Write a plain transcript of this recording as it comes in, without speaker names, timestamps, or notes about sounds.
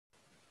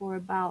for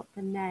about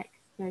the next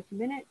 30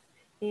 minutes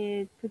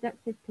is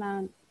productive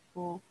plants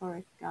for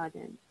forest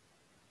gardens.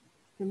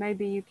 So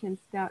maybe you can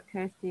start,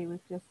 Kirsty,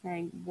 with just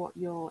saying what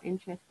your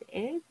interest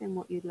is and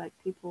what you'd like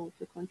people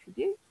to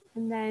contribute.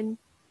 And then,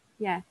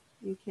 yeah,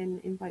 you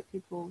can invite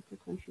people to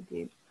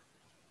contribute.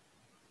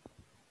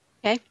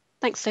 Okay,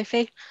 thanks,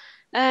 Sophie.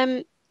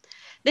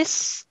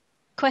 This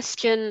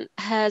question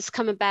has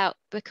come about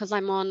because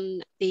I'm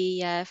on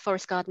the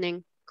forest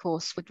gardening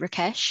course with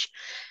Rakesh.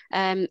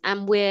 And I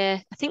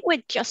think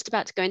we're just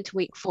about to go into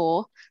week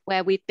 4,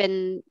 where we've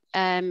been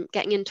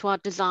getting into our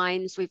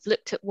designs. We've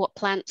looked at what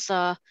plants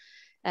are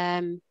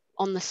on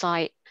the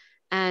site,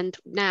 and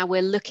now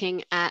we're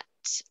looking at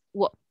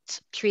what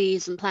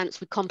trees and plants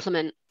would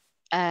complement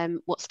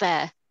what's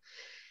there.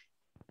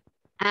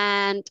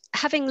 And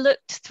having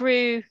looked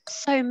through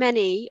so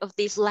many of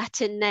these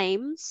Latin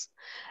names,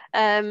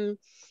 and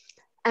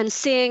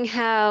seeing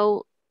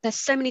how there's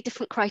so many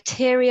different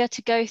criteria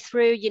to go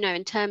through, you know,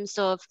 in terms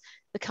of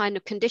the kind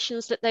of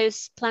conditions that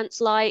those plants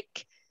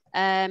like,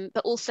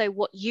 but also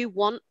what you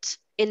want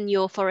in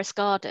your forest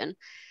garden,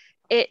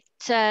 it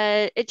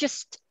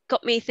just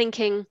got me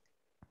thinking,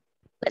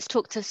 let's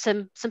talk to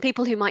some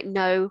people who might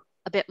know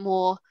a bit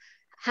more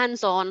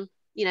hands-on,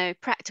 you know,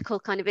 practical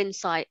kind of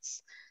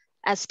insights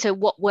as to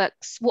what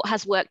works, what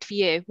has worked for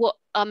you. What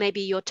are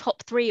maybe your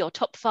top 3 or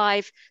top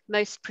 5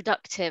 most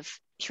productive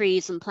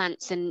trees and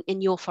plants in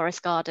your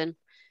forest garden?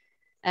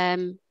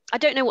 I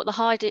don't know what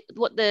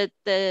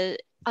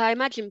I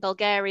imagine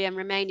Bulgaria and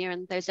Romania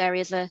and those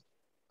areas are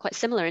quite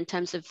similar in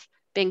terms of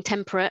being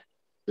temperate,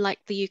 like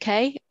the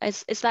UK.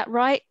 Is that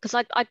right?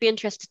 Because I'd be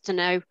interested to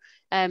know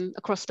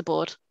across the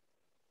board.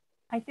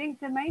 I think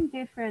the main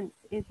difference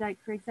is, like,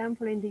 for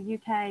example, in the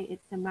UK,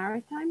 it's a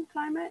maritime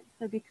climate.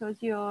 So because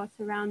you're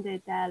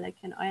surrounded there like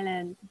an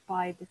island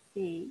by the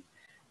sea,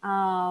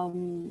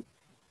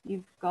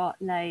 you've got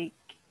like,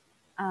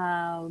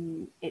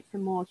 it's a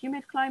more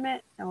humid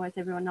climate. So as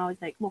everyone knows,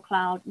 like more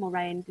cloud, more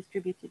rain,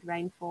 distributed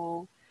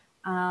rainfall,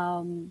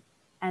 and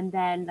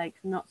then like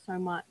not so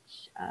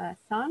much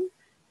sun.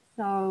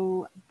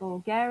 So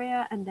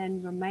Bulgaria and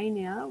then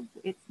Romania,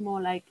 it's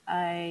more like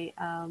a,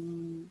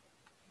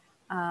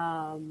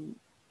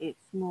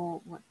 it's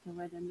more, what's the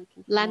word I'm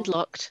looking for?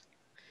 Landlocked.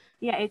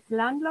 Yeah, it's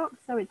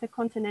landlocked, so it's a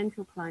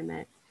continental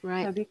climate.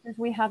 Right. So because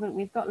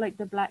we've got like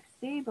the Black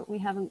Sea, but we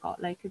haven't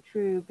got like a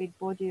true big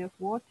body of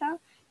water,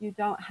 you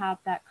don't have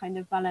that kind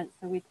of balance.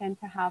 So we tend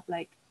to have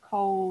like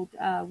cold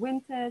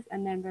winters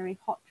and then very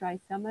hot, dry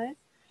summers.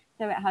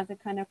 So it has a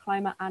kind of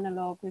climate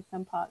analog with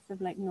some parts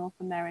of like North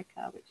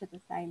America, which are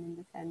the same in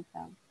the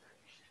center.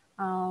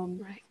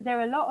 Right. There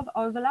are a lot of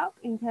overlap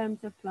in terms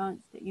of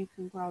plants that you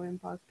can grow in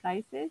both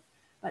places,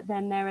 but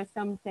then there are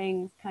some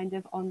things kind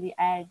of on the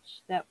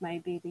edge that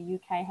maybe the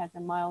UK has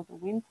a milder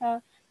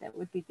winter that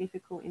would be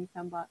difficult in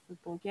some parts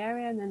of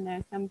Bulgaria, and then there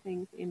are some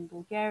things in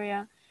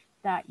Bulgaria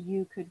that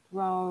you could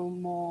grow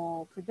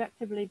more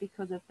productively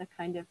because of the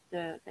kind of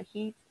the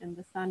heat and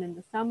the sun in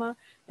the summer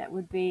that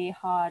would be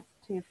hard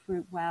to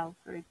fruit well,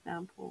 for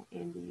example,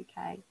 in the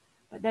UK.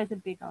 But there's a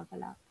big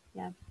overlap,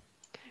 yeah.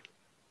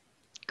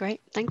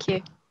 Great, thank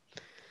you.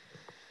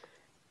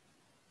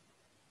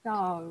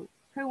 So,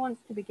 who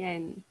wants to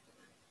begin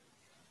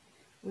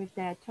with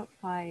their top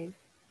 5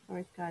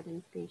 forest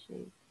garden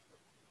species?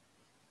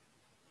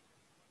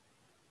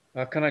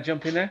 Can I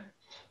jump in there?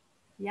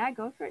 Yeah,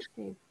 go for it,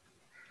 Steve.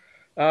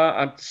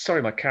 I'm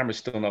sorry, my camera's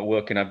still not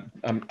working.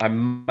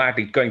 I'm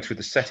madly going through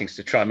the settings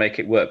to try and make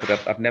it work,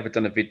 but I've never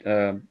done a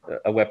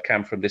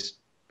webcam from this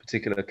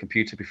particular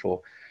computer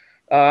before.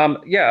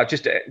 Yeah,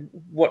 just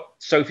what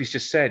Sophie's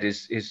just said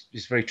is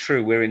very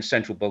true. We're in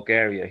central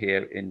Bulgaria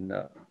here,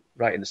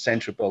 right in the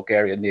center of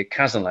Bulgaria, near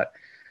Kazanlak,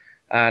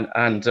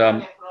 and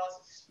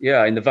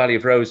yeah, in the Valley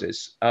of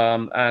Roses.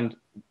 And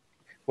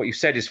what you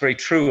said is very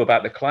true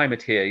about the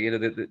climate here. You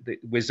know,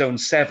 we're zone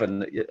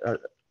 7.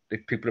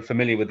 If people are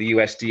familiar with the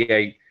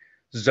USDA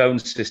zone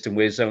system,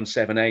 we're zone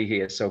 7A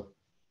here. So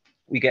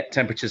we get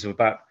temperatures of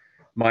about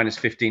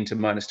 -15 to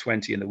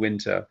 -20 in the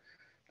winter.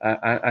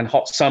 And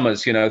hot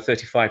summers, you know,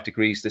 35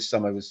 degrees this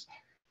summer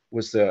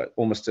was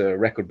almost a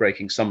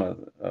record-breaking summer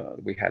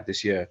we had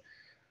this year.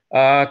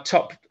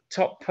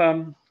 Top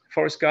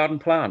forest garden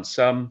plants.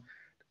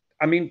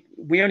 I mean,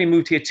 we only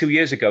moved here 2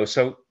 years ago,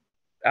 so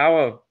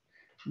our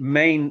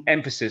main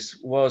emphasis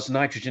was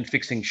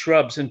nitrogen-fixing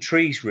shrubs and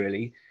trees,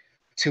 really,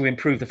 to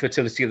improve the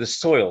fertility of the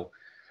soil.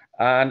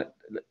 And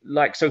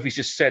like Sophie's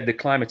just said, the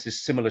climate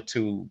is similar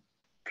to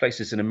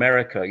places in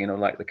America, you know,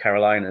 like the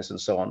Carolinas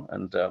and so on.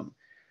 And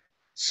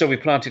so we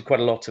planted quite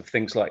a lot of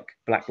things like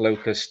black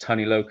locust,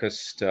 honey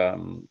locust,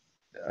 all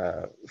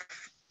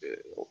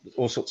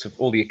sorts of,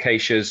 all the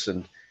acacias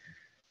and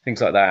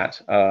things like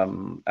that,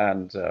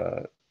 and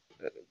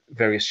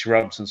various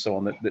shrubs and so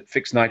on that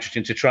fix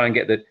nitrogen to try and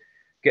get the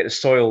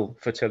soil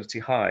fertility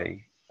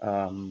high.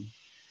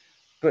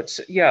 But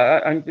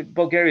yeah,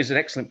 Bulgaria is an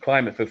excellent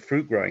climate for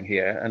fruit growing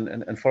here,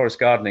 and forest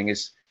gardening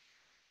is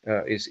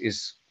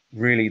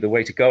really the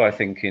way to go, I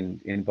think,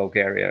 in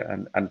Bulgaria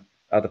and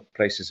other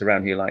places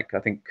around here, like I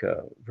think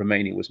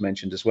Romania was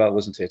mentioned as well,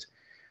 wasn't it?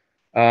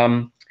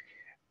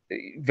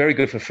 Very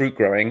good for fruit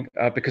growing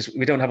because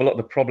we don't have a lot of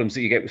the problems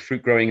that you get with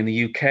fruit growing in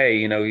the UK.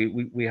 You know,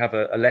 we have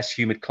a less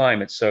humid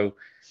climate, so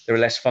there are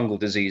less fungal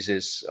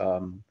diseases.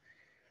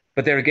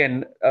 But there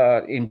again,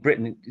 in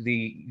Britain,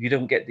 you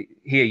don't get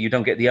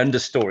the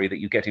understory that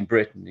you get in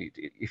Britain.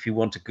 If you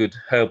want a good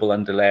herbal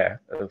underlayer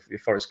of your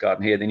forest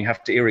garden here, then you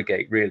have to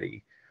irrigate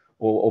really,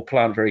 or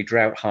plant very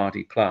drought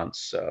hardy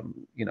plants.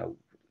 You know,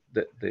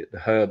 the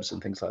herbs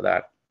and things like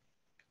that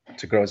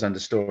to grow as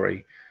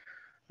understory.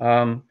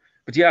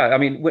 But yeah, I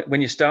mean, when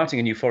you're starting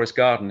a new forest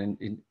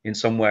garden in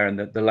somewhere and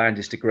the land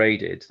is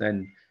degraded,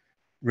 then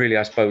really,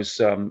 I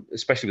suppose,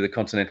 especially with the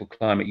continental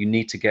climate, you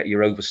need to get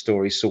your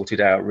overstory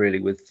sorted out really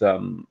with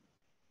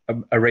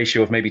a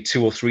ratio of maybe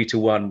 2 or 3 to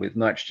 1 with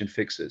nitrogen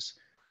fixers,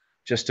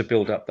 just to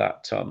build up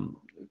that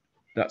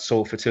that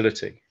soil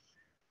fertility.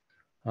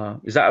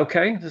 Is that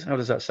okay? How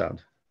does that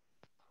sound?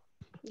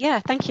 Yeah,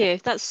 thank you.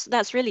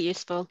 That's really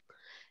useful.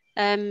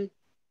 I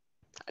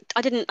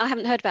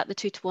haven't heard about the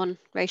 2 to 1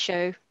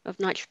 ratio of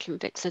nitrogen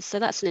fixers, so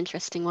that's an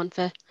interesting one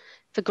for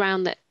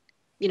ground that,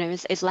 you know,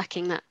 is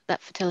lacking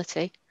that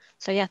fertility.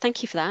 So yeah,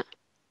 thank you for that.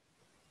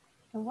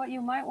 And what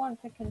you might want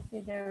to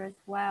consider as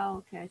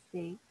well,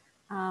 Kirsty,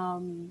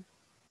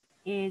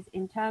 is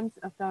in terms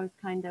of those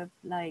kind of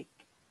like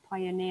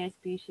pioneer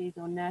species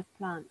or nurse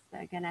plants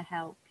that are going to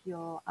help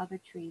your other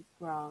trees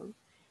grow,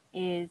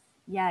 is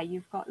yeah,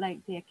 you've got like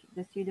the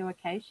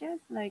pseudoacacias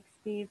like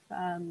Steve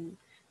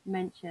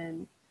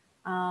mentioned,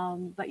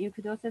 but you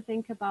could also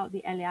think about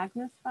the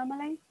Elaeagnus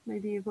family.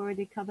 Maybe you've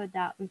already covered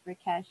that with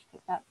Rakesh,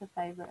 because that's a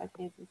favorite of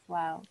his as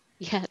well.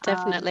 Yeah,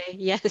 definitely.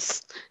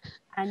 Yes.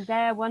 And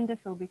they're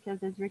wonderful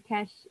because, as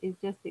Rakesh is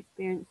just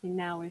experiencing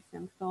now with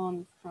some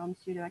thorns from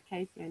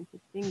pseudoacacia in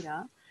his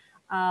finger,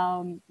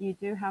 you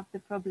do have the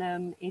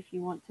problem if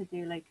you want to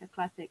do like a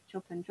classic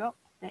chop and drop,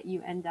 that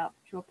you end up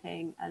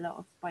dropping a lot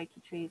of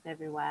spiky trees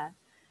everywhere.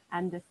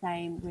 And the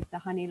same with the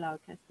honey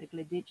locust, the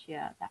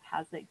Gleditschia, that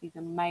has like these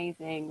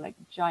amazing like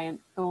giant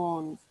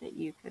thorns that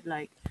you could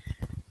like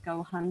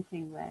go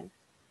hunting with.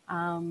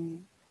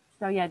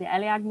 So yeah, the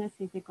Elaeagnus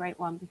is a great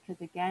one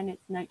because again,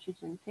 it's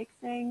nitrogen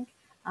fixing.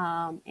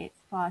 It's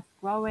fast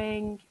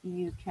growing.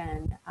 You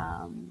can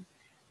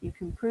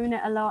prune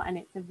it a lot, and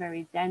it's a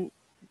very dense,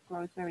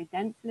 grows very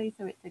densely,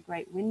 so it's a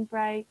great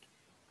windbreak.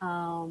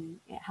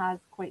 It has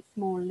quite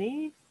small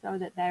leaves, so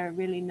that they're a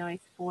really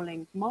nice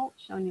falling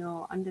mulch on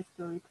your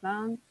understory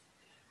plants,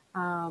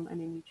 and a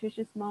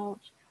nutritious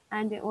mulch.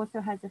 And it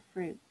also has a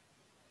fruit.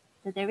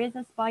 So there is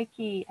a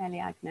spiky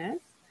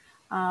Elaeagnus,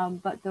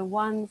 but the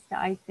ones that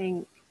I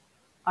think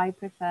I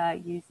prefer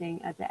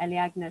using are the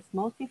Elaeagnus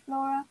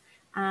multiflora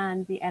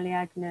and the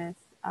Elaeagnus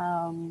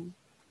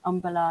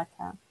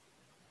umbellata.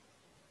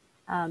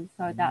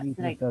 So that's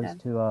Neither like of those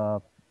two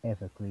are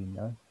evergreen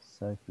though.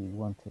 So if you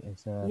want it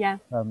as a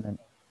permanent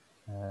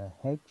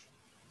hedge,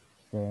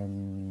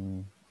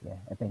 then yeah,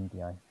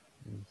 Abendii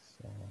is.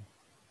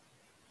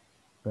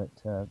 But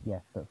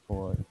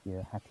for if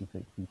you're happy for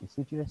it to be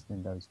deciduous,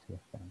 then those two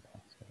are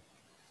fantastic.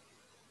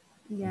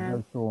 Yeah. And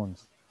no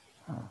thorns.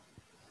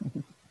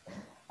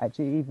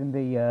 Actually, even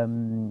the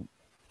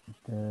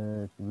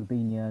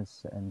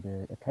rubinias and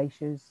the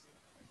acacias,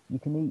 you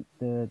can eat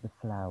the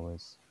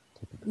flowers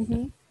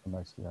typically for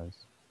most of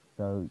those.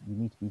 So you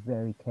need to be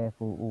very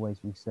careful,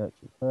 always research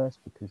it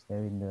first, because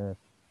they're in the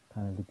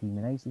kind of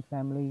leguminaceae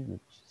family,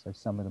 so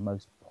some of the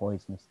most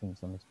poisonous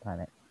things on this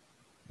planet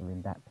are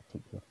in that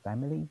particular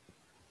family.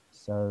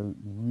 So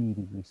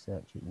really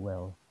research it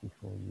well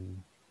before you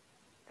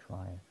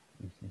try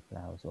eating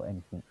flowers or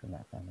anything from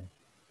that family.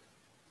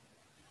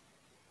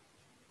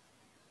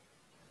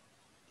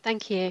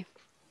 Thank you.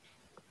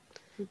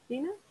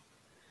 Christina?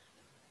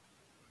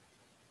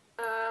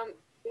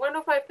 One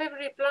of my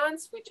favorite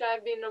plants, which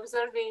I've been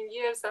observing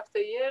years after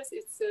years,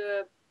 it's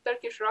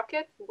Turkish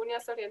rocket,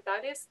 Bunias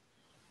orientalis.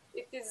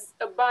 It is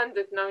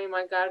abundant now in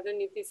my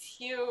garden. It is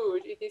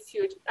huge. It is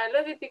huge. I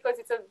love it because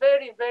it's a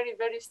very, very,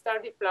 very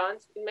sturdy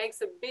plant. It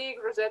makes a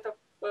big rosette of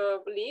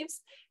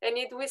leaves, and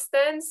it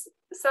withstands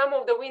some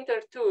of the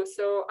winter too.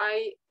 So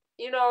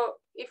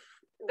if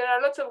there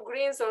are lots of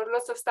greens or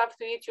lots of stuff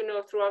to eat,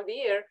 throughout the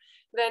year,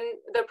 then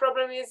the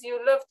problem is you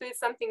love to eat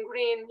something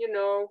green,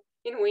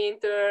 in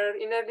winter,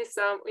 in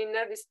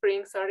early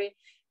spring, sorry.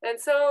 And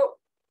so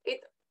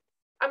it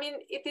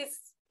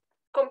is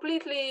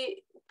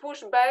completely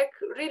pushed back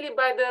really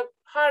by the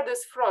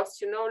hardest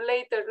frost,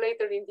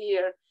 later in the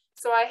year.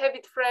 So I have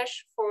it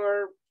fresh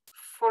for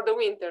the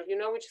winter,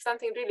 which is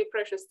something really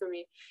precious to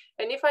me.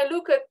 And if I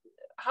look at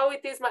how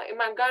it is in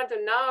my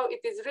garden now,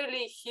 it is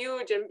really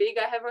huge and big.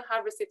 I haven't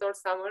harvested all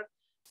summer.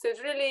 So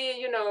it's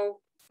really,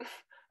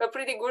 a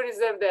pretty good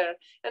reserve there.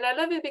 And I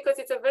love it because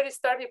it's a very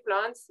sturdy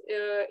plant.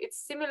 It's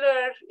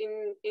similar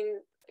in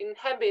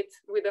habit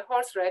with the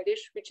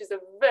horseradish, which is a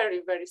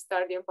very, very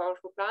sturdy and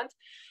powerful plant.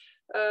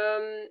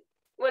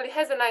 Well, it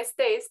has a nice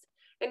taste.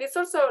 And it's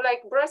also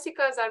like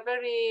brassicas are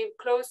very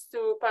close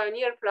to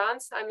pioneer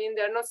plants. I mean,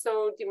 they're not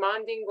so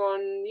demanding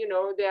on,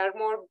 they are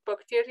more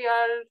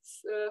bacterial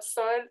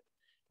soil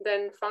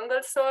than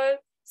fungal soil.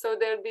 So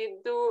they'll be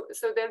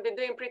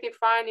doing pretty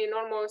fine in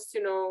almost,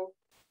 you know,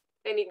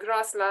 any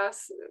grass-like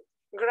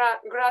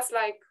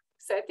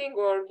setting,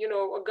 or, you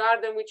know, a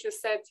garden which you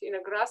set in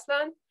a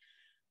grassland.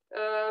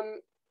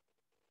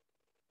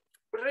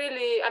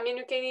 Really, I mean,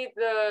 you can eat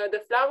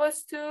the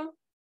flowers too.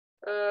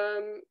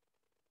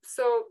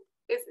 So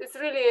it's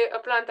really a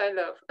plant I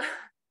love.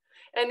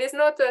 And it's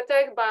not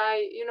attacked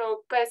by, you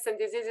know, pests and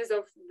diseases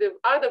of the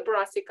other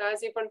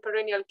brassicas, even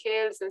perennial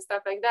kales and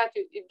stuff like that.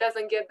 It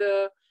doesn't get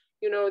the,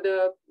 you know,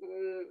 the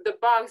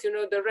bugs, you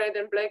know, the red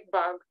and black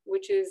bug,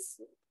 which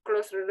is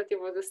close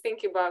relative of the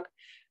stinky bug.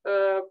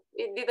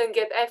 It didn't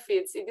get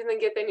aphids, it didn't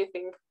get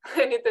anything,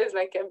 and it tastes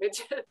like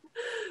cabbage.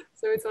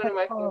 So it's one of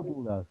my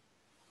horrible favorites.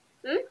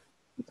 though.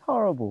 It's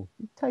horrible.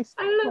 It tastes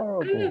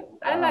horrible.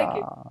 I like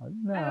it.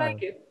 No. I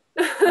like it.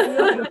 You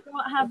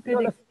don't have good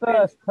You're the experience.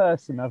 first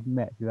person I've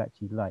met who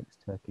actually likes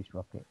Turkish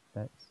rocket.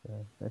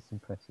 That's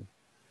impressive.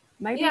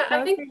 Maybe Yeah, I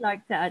Kirsty think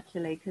liked it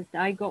actually, because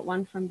I got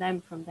one from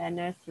them from their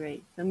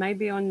nursery. So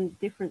maybe on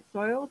different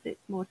soils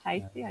it's more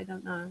tasty. I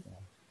don't know.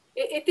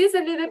 it is a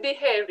little bit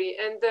hairy,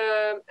 and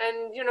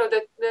you know,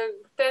 the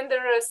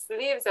tenderest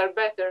leaves are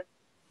better.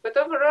 But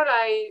overall,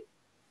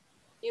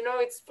 you know,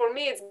 it's, for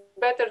me, it's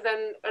better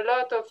than a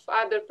lot of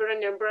other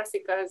perennial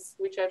brassicas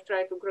which I've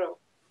tried to grow.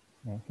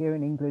 Yeah, here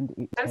in England,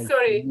 it I'm tastes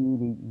sorry.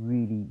 really,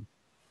 really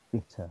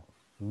bitter,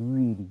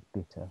 really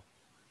bitter.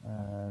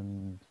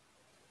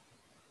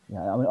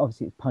 Yeah, I mean,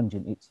 obviously it's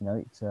pungent. It's, you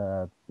know, it's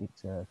a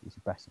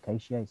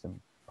brassicaceae. It's a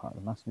part of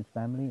the mustard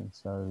family, and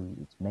so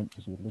it's meant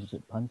to be a little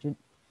bit pungent.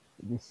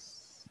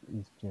 This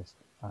is just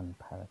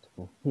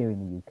unpalatable here in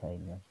the UK.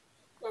 You know,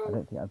 I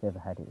don't think I've ever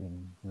had it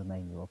in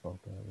Romania or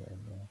Bulgaria.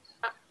 Anywhere else.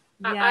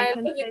 Yeah, I I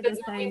can love say it the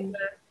same.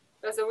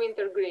 as a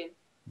winter green.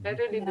 I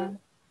really Yeah. do.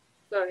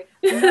 Sorry.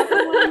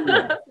 Another one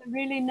that's a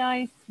really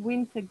nice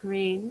winter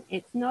green,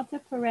 it's not a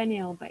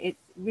perennial, but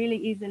it's really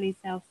easily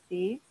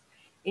self-seeds,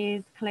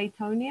 is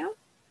Claytonia,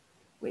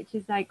 which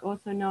is like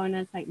also known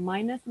as like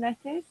minus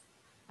lettuce.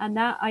 And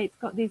it's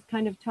got these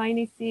kind of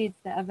tiny seeds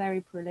that are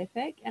very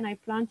prolific. And I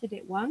planted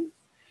it once,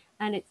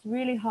 and it's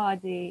really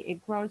hardy.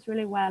 It grows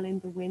really well in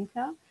the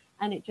winter,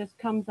 and it just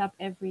comes up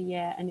every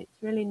year. And it's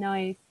really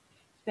nice,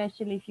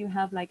 especially if you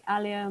have like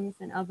alliums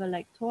and other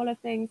like taller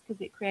things,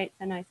 because it creates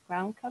a nice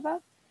ground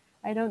cover.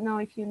 I don't know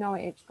if you know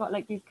it. It's got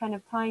like these kind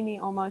of tiny,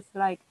 almost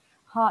like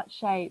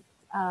heart-shaped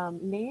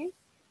leaves,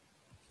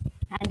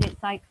 and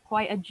it's like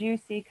quite a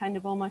juicy, kind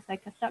of almost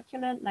like a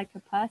succulent, like a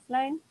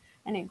purslane,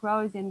 and it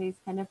grows in these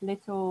kind of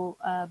little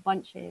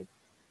bunches.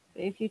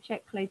 But if you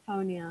check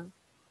Claytonia,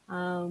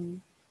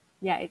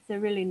 yeah, it's a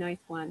really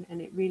nice one,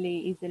 and it really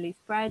easily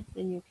spreads,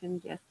 and you can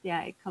just,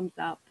 yeah, it comes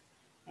up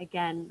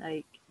again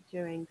like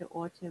during the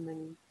autumn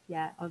and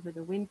yeah, over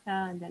the winter,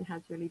 and then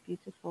has really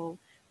beautiful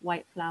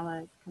white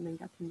flowers coming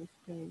up in the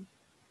spring.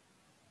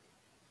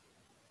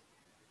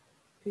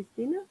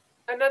 Christina?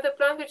 Another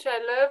plant which I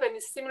love and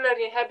is similar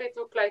in habit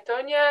to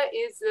Claytonia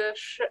is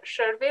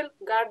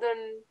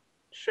garden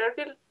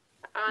Sherville,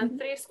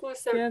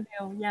 Anthriscus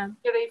Chervil, yeah.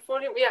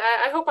 cerevisium. Yeah,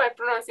 I hope I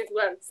pronounce it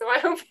well. So I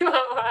hope you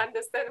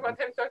understand what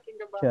I'm talking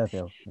about.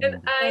 Chervil.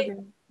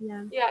 And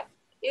Yeah.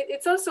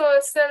 It's also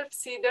a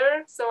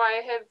self-seeder. So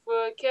I have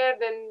cared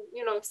and,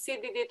 you know,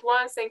 seeded it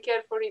once and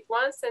cared for it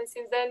once. And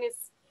since then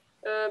it's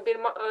been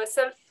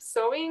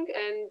self-sowing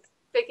and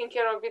taking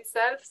care of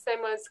itself,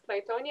 same as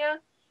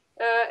Claytonia.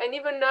 And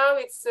even now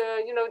it's,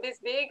 you know, this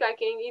big, I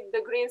can eat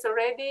the greens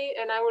already,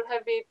 and I will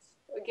have it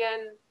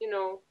again, you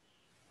know,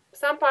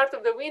 some part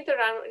of the winter,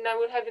 and I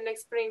will have it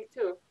next spring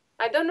too.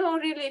 I don't know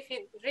really if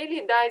it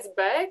really dies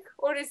back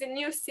or is it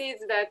new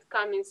seeds that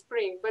come in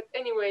spring. But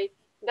anyway,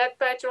 that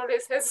patch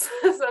always has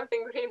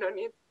something green on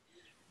it,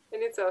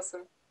 and it's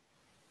awesome.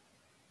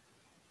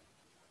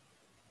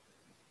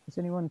 Has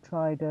anyone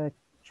tried a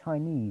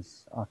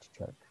Chinese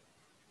artichoke?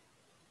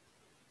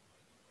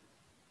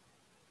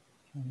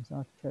 Chinese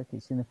artichoke.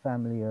 It's in the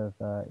family of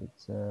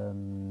it's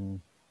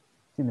in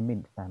the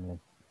mint family,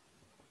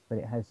 but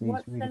it has these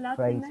What's the really Latin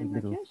crazy name,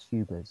 little Rakesh?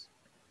 tubers.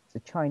 It's a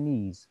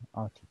Chinese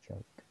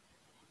artichoke.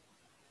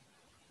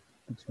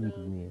 Looks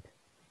really weird.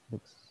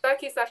 Looks.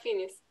 Takis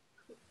affinis.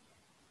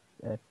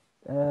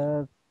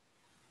 Yeah,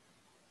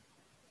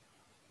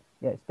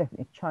 it's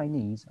definitely a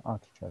Chinese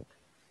artichoke.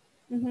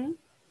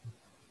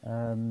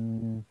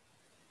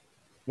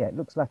 Yeah, it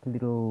looks like a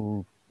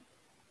little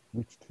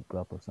witch tea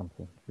grub or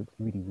something. It looks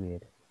really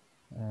weird.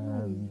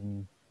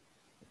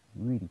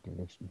 Really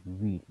delicious,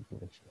 really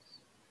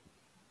delicious.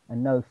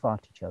 And no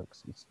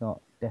fartichokes. It's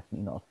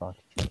definitely not a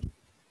fartichoke.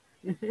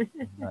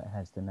 No, it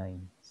has the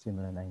name,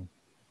 similar name.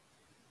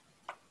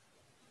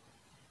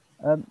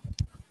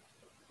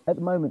 At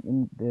the moment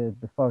in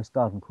the forest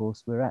garden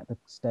course, we're at the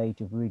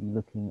stage of really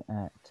looking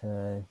at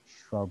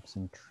shrubs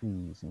and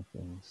trees and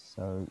things.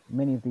 So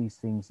many of these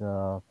things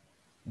are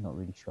not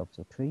really shrubs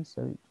or trees.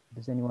 So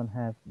does anyone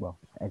have, well,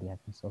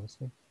 Eliakus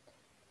obviously.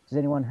 Does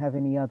anyone have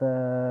any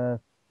other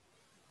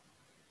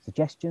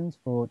suggestions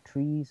for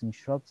trees and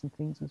shrubs and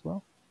things as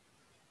well?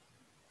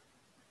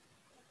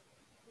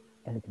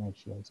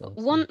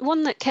 Elignaceae,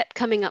 One that kept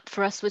coming up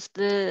for us was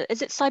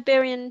is it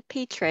Siberian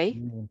pea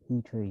tree?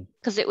 Pea tree.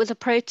 Because it was a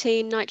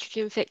protein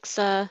nitrogen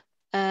fixer,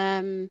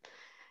 and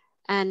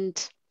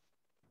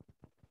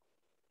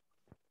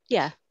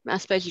yeah, I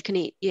suppose you can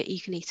eat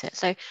it.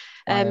 So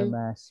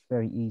biomass,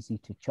 very easy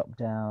to chop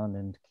down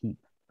and keep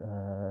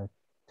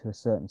to a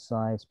certain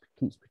size.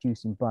 Keeps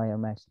producing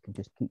biomass. You can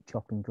just keep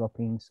chopping,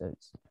 dropping, so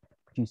it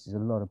produces a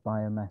lot of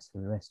biomass for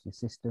the rest of your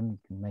system. You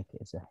can make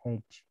it as a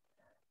hedge.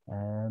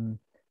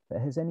 But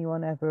has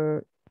anyone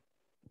ever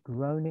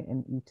grown it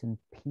and eaten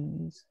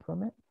peas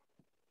from it?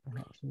 And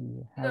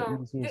actually, how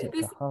easy is it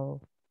to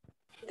hull?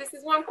 This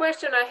is one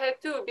question I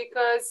had too,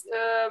 because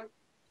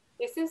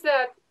it seems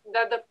that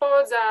the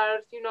pods are,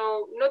 you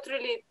know, not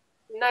really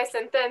nice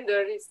and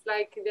tender. It's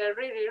like they're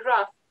really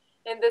rough.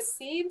 And the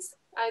seeds,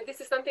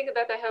 this is something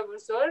that I have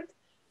observed.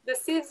 The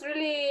seeds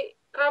really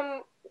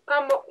come,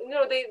 you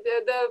know,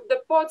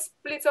 the pod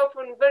splits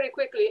open very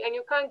quickly, and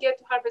you can't get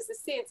to harvest the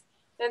seeds.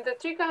 And the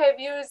trick I have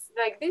used,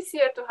 like this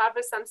year, to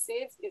harvest some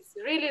seeds, it's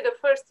really the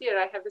first year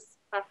I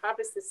have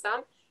harvested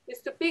some,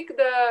 is to pick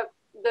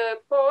the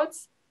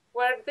pods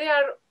where they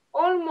are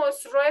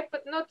almost ripe,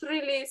 but not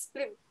really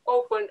split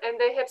open, and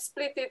they have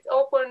split it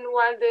open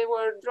while they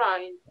were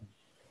drying.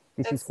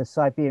 This is for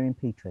Siberian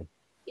pea tree.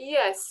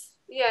 Yes,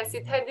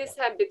 it had this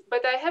habit,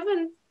 but I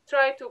haven't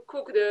tried to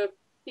cook the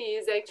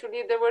peas.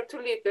 Actually, they were too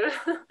little.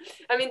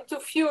 I mean, too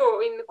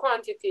few in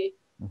quantity,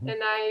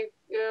 and I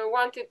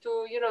wanted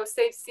to, you know,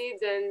 save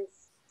seeds and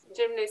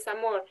germinate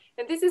some more.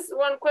 And this is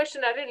one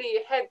question I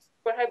really had,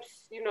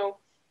 perhaps, you know,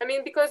 I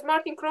mean, because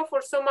Martin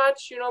Crawford so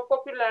much, you know,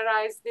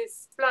 popularized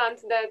this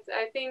plant that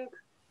I think,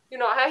 you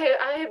know, I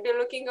have been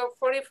looking up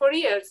for it for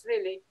years,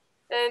 really.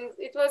 And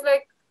it was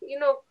like, you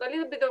know, a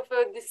little bit of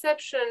a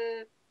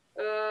deception.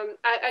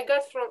 I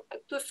got from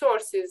two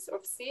sources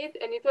of seed,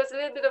 and it was a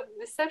little bit of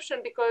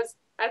deception because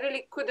I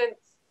really couldn't,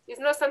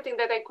 it's not something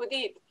that I could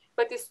eat.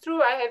 But it's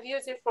true, I have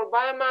used it for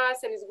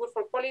biomass, and it's good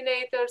for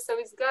pollinators. So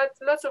it's got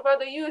lots of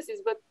other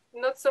uses, but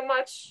not so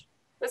much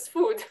as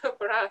food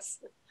for us.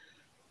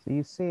 So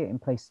you see it in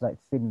places like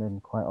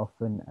Finland quite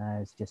often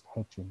as just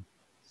hedging.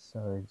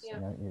 So it's, you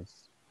know,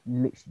 it's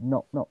literally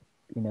not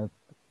you know,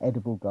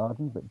 edible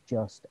garden, but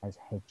just as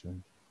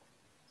hedging.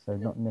 So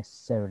not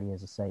necessarily,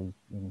 as I say,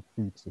 in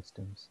food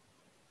systems.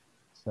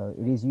 So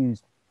it is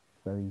used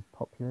very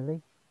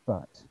popularly,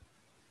 but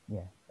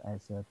yeah,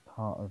 as a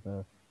part of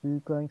a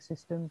food growing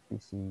system,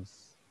 this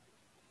is,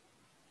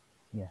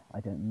 yeah, I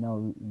don't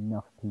know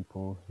enough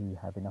people who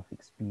have enough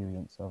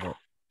experience of it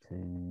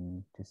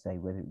to say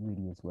whether it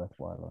really is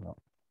worthwhile or not.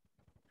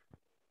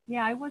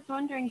 Yeah, I was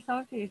wondering,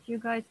 Sophie, if you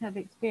guys have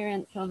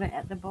experience of it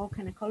at the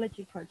Balkan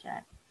Ecology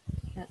Project.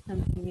 That's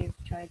something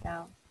you've tried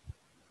out.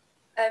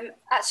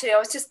 Actually, I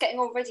was just getting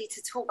all ready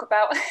to talk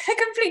about a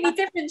completely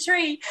different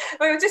tree.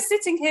 We were just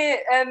sitting here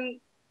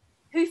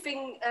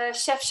hoofing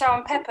Chef Chow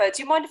and Pepper.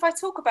 Do you mind if I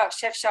talk about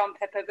Chef Chow and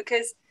Pepper?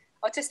 Because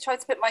I'll just try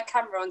to put my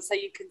camera on so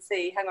you can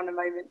see. Hang on a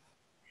moment.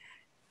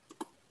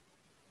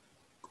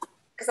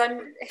 Because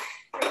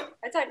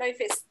I don't know if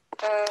it's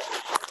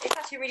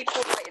actually really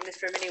poor light in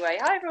this room anyway.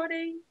 Hi,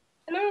 everybody.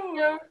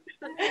 Hello.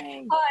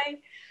 Hey.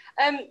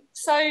 Hi.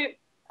 So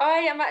I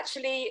am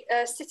actually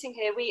sitting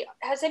here.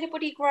 Has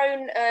anybody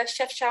grown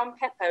Chef Chow and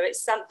Pepper?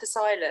 It's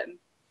Xanthosxylum.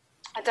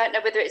 I don't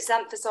know whether it's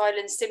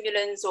Xanthosxylum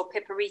simulans or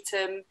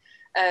Piperitum.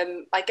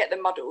 I get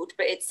them muddled,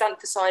 but it's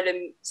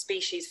Xanthosxylum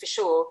species for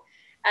sure.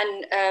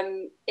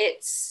 And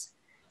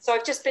so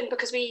I've just been,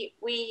 because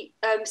we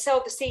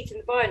sell the seeds in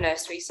the bio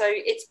nursery. So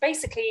it's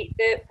basically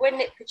when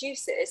it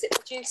produces a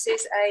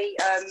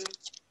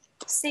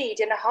seed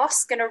in a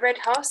husk, in a red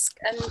husk,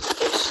 and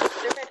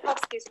the red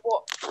husk is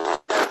what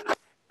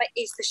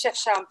is the Chef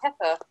Chow and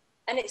Pepper,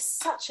 and it's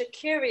such a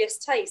curious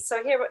taste.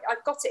 So here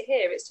I've got it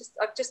here.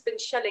 I've just been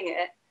shelling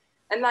it,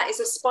 and that is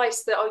a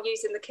spice that I'll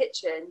use in the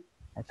kitchen.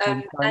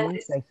 Actually, and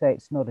they say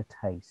it's not a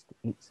taste;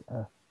 it's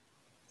a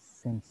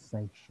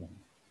sensation.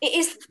 It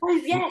is. Oh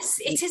yes,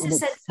 it is a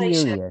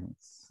sensation.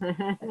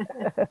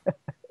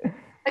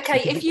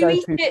 Okay, if you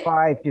eat it,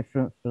 5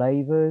 different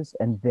flavors,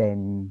 and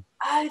then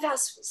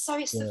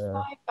it's the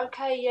 5.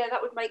 Okay, yeah,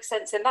 that would make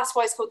sense, and that's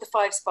why it's called the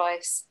 5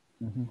 spice.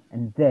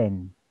 And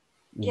then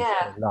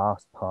the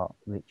last part,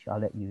 which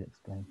I'll let you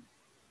explain.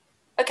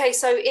 Okay,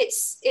 so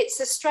it's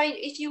a strain.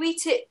 If you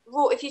eat it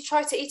raw, if you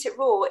try to eat it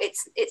raw,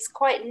 it's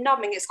quite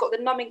numbing. It's got the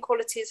numbing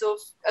qualities of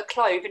a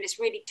clove, and it's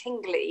really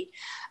tingly.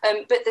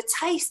 But the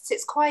taste,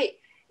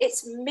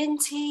 it's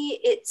minty,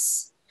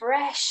 it's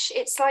fresh.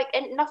 It's like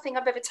nothing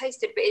I've ever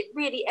tasted, but it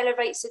really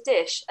elevates a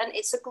dish, and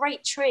it's a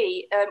great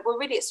tree. Well,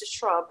 really, it's a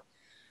shrub.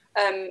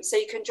 So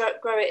you can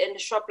grow it in a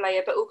shrub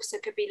layer, but also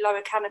could be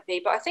lower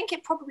canopy. But I think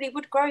it probably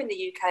would grow in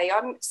the UK.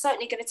 I'm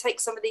certainly going to take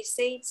some of these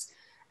seeds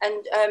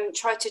and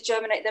try to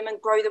germinate them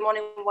and grow them on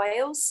in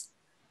Wales.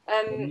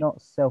 They're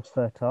not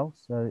self-fertile,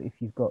 so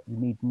if you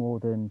need more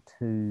than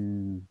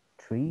 2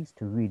 trees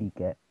to really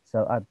get.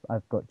 So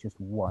I've got just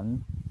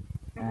one,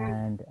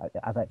 and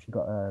I've actually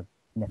got a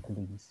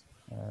Nepalese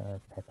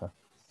pepper.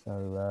 So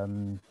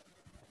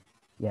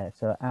Yeah,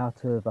 so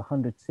out of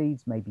 100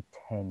 seeds, maybe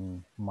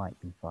 10 might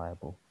be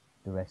viable.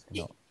 The rest are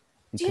not.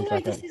 Do you Because know,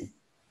 I don't this is,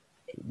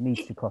 it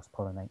needs to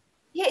cross-pollinate.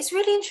 yeah, it's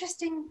really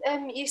interesting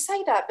you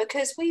say that,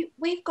 because we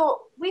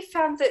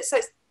found that, so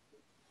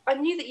I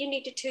knew that you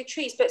needed 2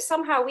 trees, but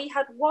somehow we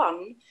had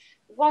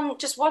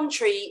just one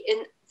tree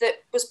in that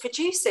was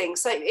producing.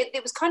 So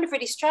it was kind of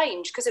really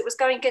strange, because it was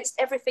going against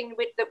everything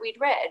that we'd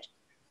read,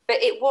 but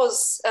it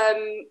was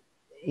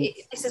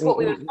this is what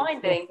we were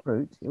finding.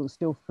 It will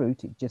still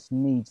fruit. It just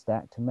needs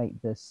that to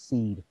make the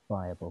seed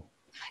viable.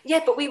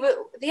 Yeah, but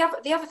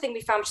the other thing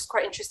we found, which is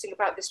quite interesting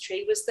about this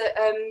tree, was that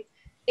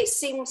you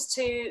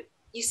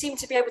seem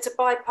to be able to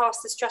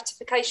bypass the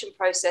stratification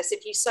process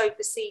if you sowed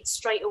the seeds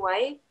straight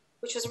away,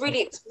 which was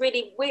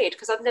really weird,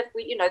 because I've never,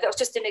 that was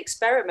just an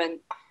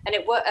experiment, and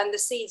it worked, and the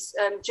seeds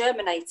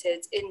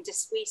germinated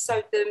we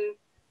sowed them,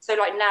 so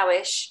like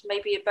nowish,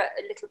 maybe about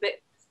a little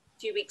bit,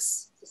 few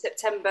weeks to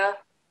September,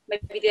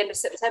 maybe the end of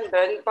September,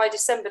 and by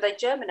December they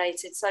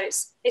germinated. So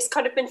it's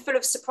kind of been full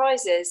of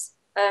surprises.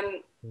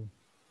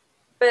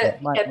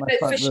 But my for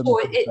front room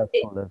sure, is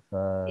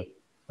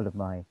full of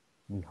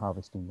me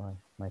harvesting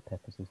my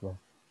peppers as well.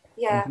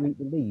 Yeah. And you eat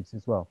the leaves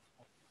as well.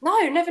 No,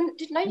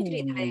 didn't know you could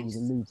eat the leaves.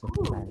 The leaves are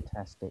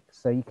fantastic.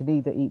 So you can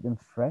either eat them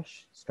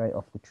fresh, straight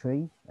off the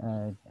tree,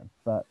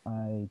 but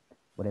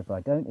whatever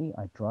I don't eat,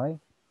 I dry,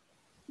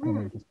 and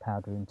then just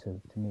powder into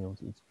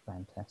meals. It's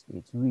fantastic.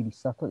 It's really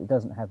subtle. It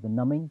doesn't have the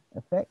numbing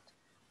effect,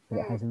 but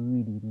it has a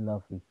really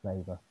lovely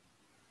flavour.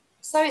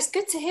 So it's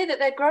good to hear that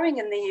they're growing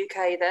in the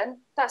UK. Then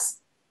that's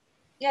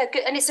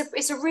good, and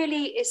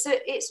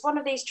it's one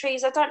of these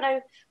trees. I don't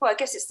know. Well, I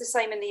guess it's the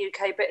same in the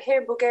UK, but here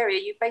in Bulgaria,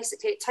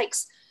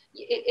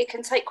 it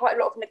can take quite a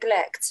lot of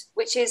neglect,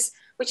 which is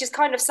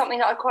kind of something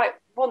that I quite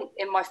want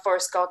in my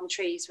forest garden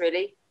trees,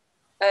 really.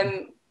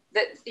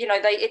 That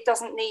it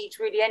doesn't need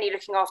really any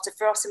looking after.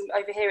 For us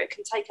over here, it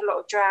can take a lot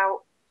of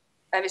drought.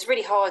 It's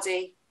really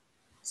hardy,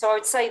 so I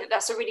would say that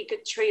that's a really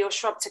good tree or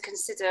shrub to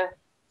consider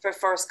for a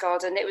forest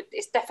garden.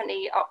 It's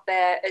definitely up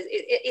there.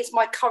 It's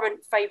my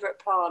current favourite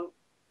plant.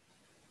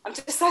 I'm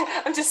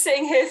just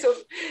sitting here, sort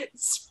of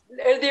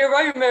the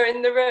aroma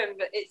in the room.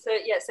 But it's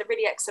a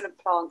really excellent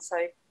plant.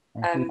 So.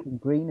 And if you pick them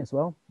green as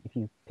well. If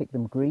you pick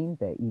them green,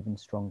 they're even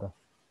stronger.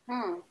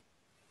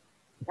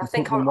 I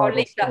think I'll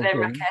leave that then,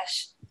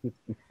 Rakesh. If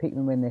you pick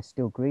them when they're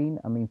still green,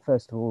 I mean,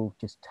 first of all,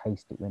 just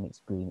taste it when it's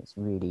green. It's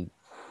really,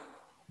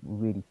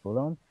 really full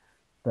on.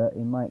 But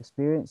in my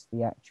experience,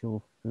 the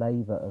actual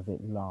flavour of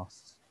it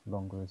lasts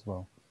longer as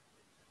well.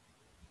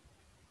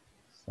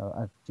 So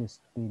I've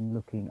just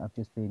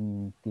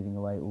been giving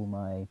away all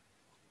my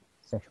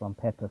Szechuan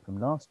pepper from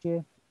last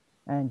year,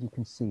 and you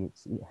can see it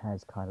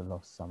has kind of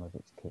lost some of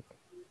its kick.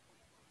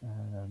 So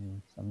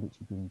I'm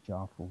literally giving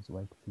jarfuls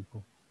away to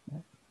people.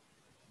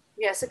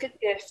 Yeah, it's a good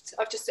gift.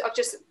 I've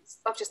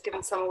just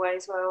given some away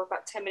as well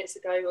about 10 minutes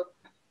ago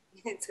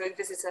to a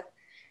visitor.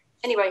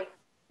 Anyway,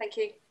 thank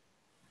you.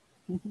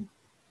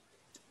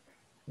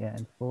 Yeah,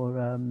 and for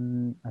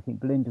I think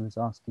Belinda was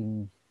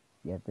asking,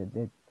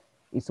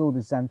 it's all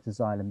the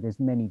xanthoxylum. There's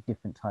many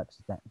different types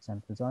of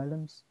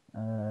xanthoxylums.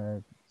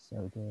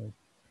 So the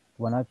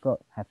one I've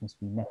got happens to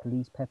be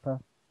Nepalese pepper.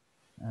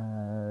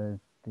 The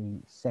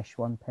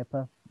Szechuan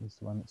pepper is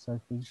the one that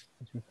Sophie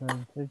is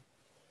referring to.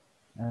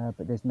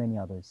 But there's many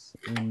others.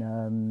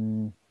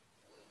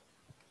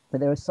 But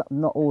there are some,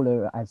 not all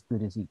are as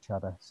good as each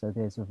other. So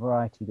there's a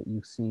variety that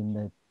you'll see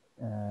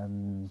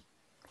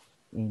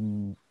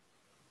in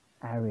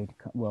arid,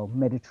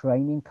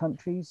 Mediterranean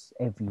countries.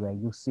 Everywhere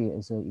you'll see it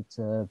as it's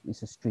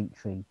a street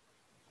tree.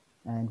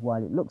 And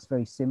while it looks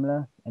very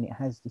similar and it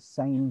has the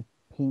same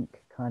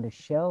pink kind of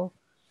shell,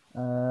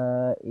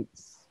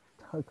 it's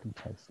totally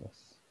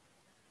tasteless.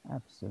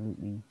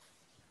 Absolutely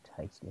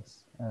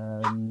tasteless.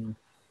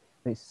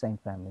 But it's the same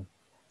family.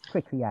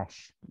 Prickly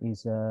ash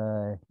is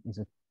the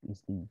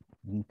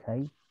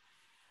UK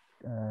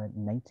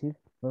native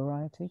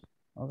variety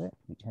of it,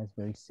 which has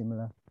very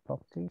similar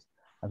properties.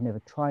 I've never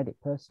tried it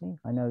personally.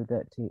 I know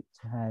that it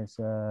has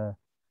a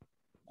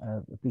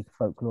big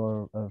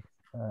folklore of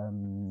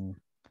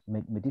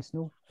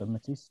medicinal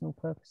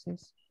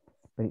purposes,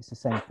 but it's the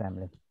same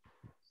family,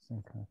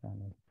 same kind of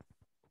family.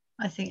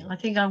 I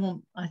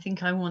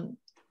think I want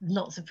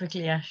lots of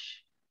prickly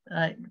ash,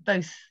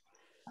 both.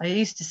 I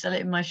used to sell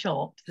it in my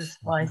shop, the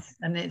spice,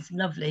 and it's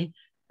lovely.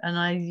 And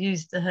I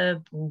used the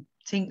herbal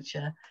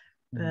tincture,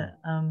 but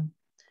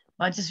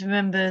I just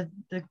remember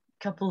the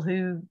couple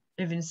who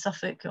live in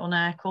Suffolk on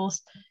our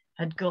course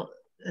had got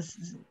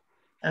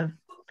a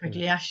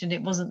prickly ash, and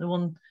it wasn't the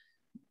one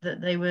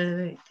that they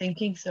were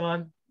thinking.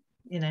 So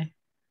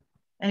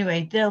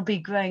anyway, they'll be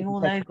growing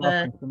all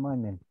over.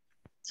 Mine then.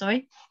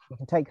 Sorry? You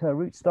can take her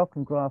rootstock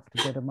and graft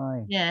a bit of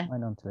mine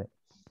onto it.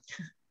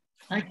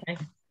 Okay,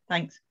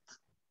 thanks.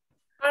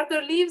 Are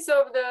the leaves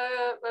of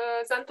the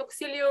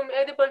Xanthoxylum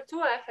edible too?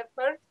 I have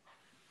heard.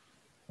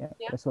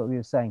 Yeah, that's what we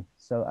were saying.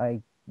 So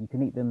you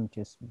can eat them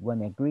just when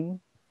they're green,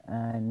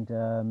 and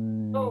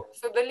so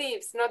the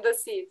leaves, not the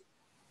seed.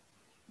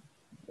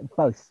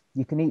 Both.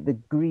 You can eat the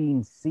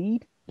green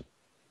seed,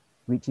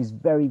 which is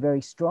very, very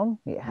strong.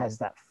 It has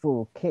that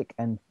full kick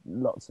and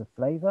lots of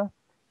flavor.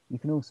 You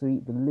can also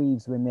eat the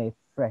leaves when they're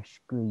fresh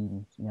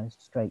green, you know,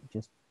 straight,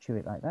 just chew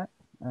it like that.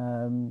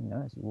 You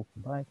know, as you're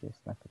walking by, just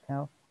like a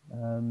cow.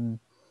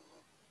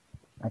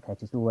 Like I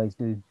just always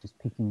do, just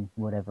picking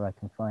whatever I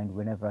can find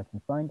whenever I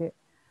can find it.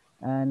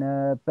 And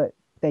but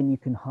then you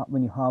can,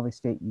 when you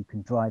harvest it, you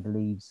can dry the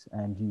leaves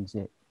and use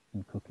it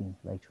in cooking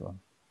later on.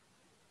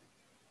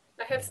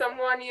 I have some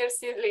 1-year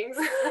seedlings,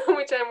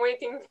 which I'm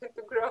waiting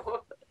to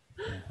grow.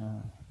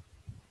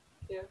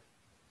 Yeah.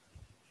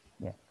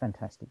 Yeah,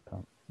 fantastic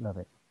plant. Love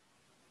it.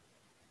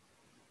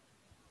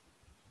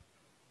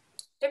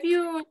 Have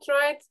you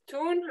tried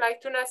Thun,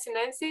 like Tuna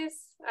sinensis?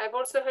 I've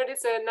also heard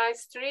it's a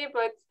nice tree,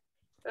 but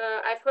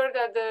I've heard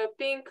that the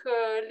pink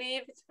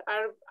leaves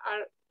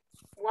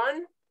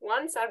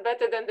ones are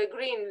better than the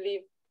green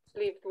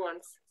leaved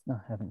ones. No,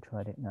 I haven't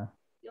tried it, no.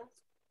 No?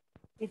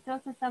 It's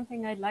also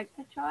something I'd like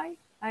to try.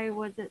 I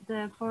was at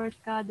the Forest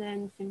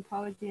Garden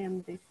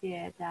Symposium this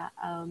year that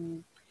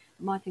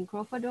Martin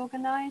Crawford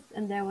organized,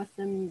 and there was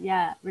some,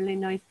 really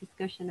nice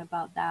discussion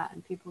about that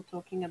and people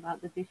talking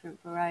about the different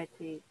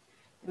varieties.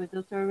 There was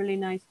also a really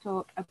nice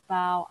talk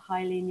about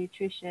highly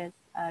nutritious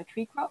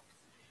tree crops,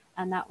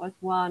 and that was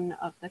one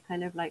of the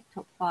kind of like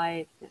top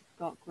 5 that's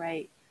got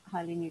great,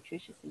 highly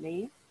nutritious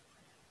leaves.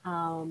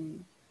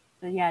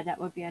 So yeah, that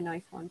would be a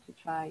nice one to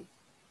try.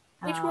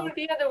 Which were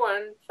the other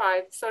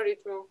 5? Sorry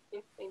to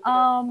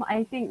interrupt.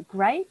 I think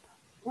grape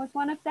was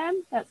one of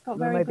them. That's got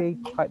very maybe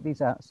good. type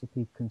these out so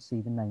people can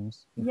see the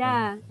names.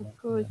 Yeah, of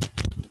course.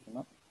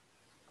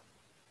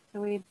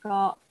 So we've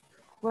got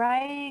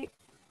grape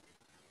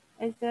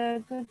is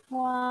a good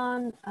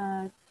one.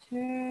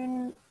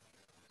 Thun.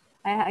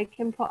 I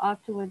can put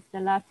afterwards the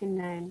Latin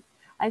name.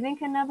 I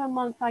think another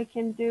month I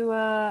can do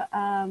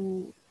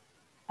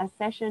a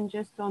session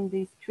just on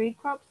these tree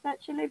crops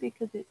actually,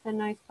 because it's a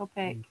nice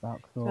topic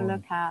to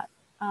look at.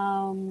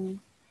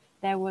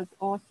 There was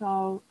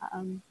also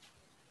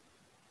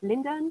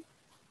linden.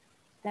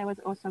 There was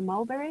also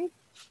mulberry.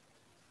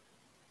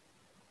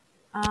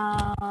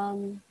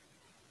 And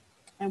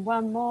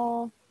one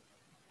more.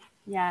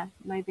 Yeah,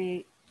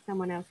 maybe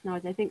someone else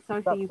knows. I think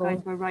Sophie, you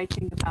guys were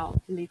writing about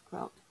leaf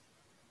crops.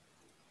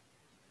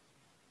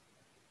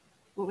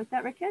 What was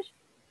that, Rakesh?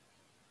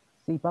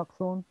 Sea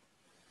buckthorn?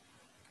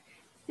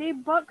 Sea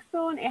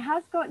buckthorn, it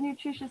has got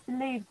nutritious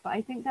leaves, but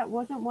I think that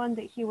wasn't one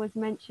that he was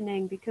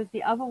mentioning, because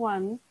the other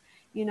ones,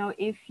 you know,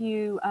 if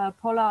you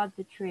pollard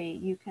the tree,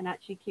 you can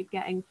actually keep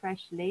getting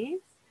fresh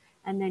leaves,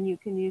 and then you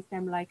can use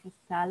them like a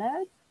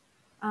salad.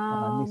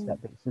 I missed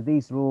that bit. So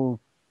these are all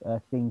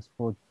things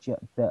for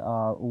that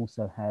are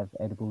also have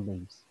edible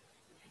leaves.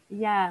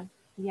 Yeah,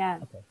 yeah.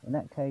 Okay, in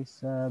that case,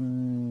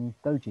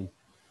 goji.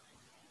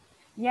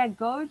 Yeah,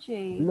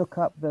 goji. Look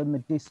up the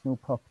medicinal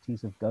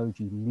properties of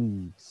goji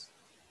leaves,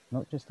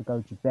 not just the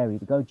goji berry.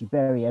 The goji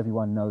berry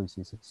everyone knows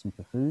is a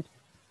superfood,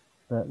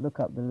 but look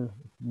up the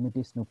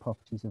medicinal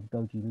properties of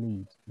goji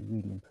leaves.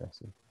 Really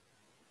impressive.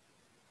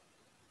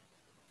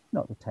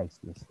 Not the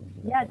tastiest thing.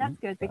 Yeah, that's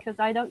good, because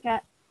I don't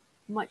get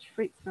much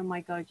fruits from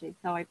my goji,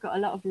 so I've got a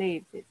lot of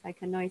leaves. It's like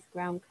a nice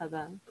ground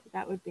cover.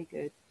 That would be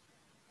good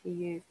to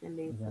use the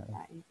leaves of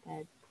that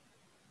instead.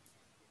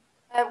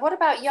 What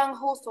about young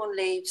hawthorn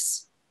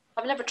leaves?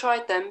 I've never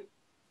tried them.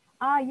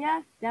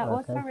 Yeah, they're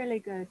also really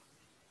good.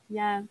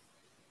 Yeah,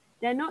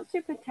 they're not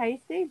super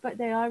tasty, but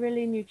they are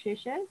really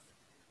nutritious.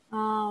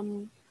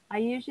 I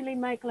usually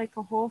make like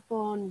a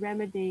hawthorn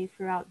remedy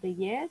throughout the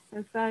year.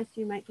 So first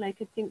you make like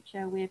a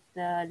tincture with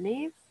the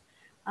leaves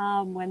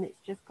when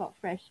it's just got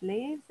fresh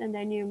leaves, and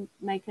then you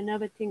make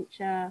another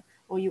tincture,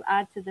 or you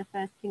add to the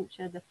first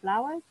tincture the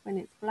flowers when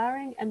it's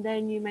flowering, and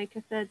then you make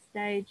a third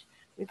stage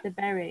with the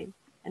berry,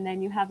 and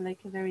then you have like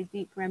a very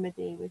deep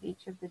remedy with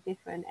each of the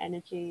different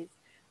energies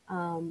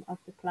of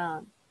the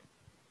plant.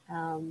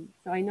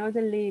 So I know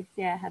the leaves,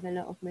 have a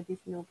lot of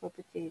medicinal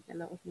properties, a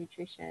lot of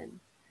nutrition.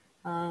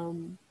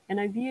 And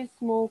I've used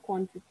small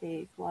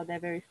quantities while they're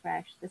very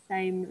fresh. The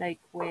same like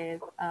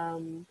with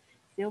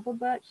silver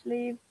birch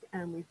leaves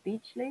and with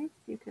beech leaves.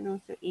 You can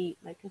also eat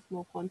like a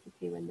small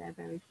quantity when they're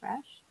very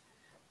fresh,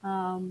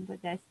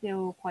 but they're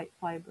still quite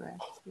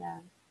fibrous, yeah.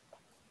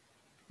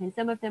 And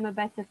some of them are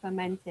better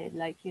fermented.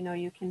 Like, you know,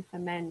 you can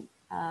ferment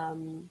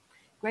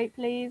grape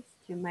leaves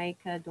to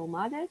make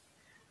dolmades.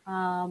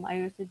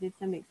 I also did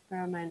some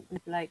experiment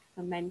with like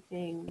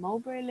fermenting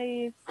mulberry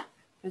leaves,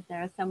 because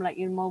there are some like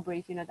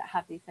mulberries, you know, that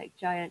have these like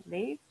giant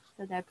leaves,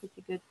 so they're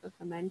pretty good for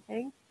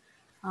fermenting.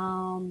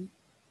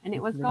 And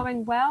it was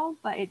going well,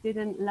 but it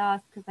didn't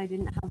last because I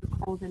didn't have a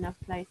cold enough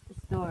place to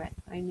store it.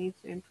 So I need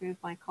to improve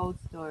my cold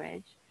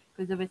storage,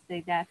 because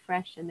obviously they're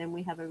fresh and then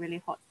we have a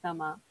really hot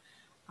summer.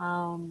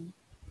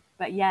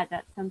 But yeah,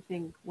 that's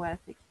something worth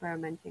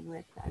experimenting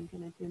with that I'm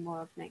going to do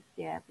more of next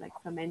year, like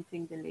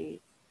fermenting the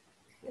leaves.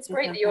 It's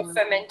great that you're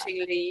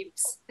fermenting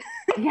leaves.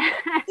 Yeah.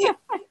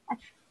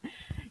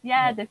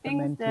 Yeah, the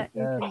things that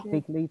you can do.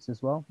 Fig leaves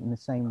as well, in the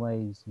same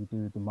way as you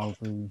do the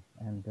mulberry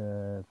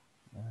and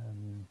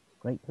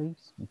grape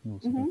leaves. You can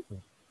also do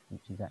fig,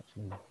 which is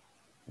actually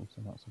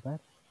also not so bad.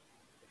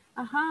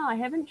 I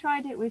haven't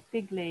tried it with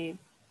fig leaves.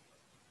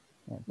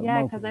 Yeah, but Yeah,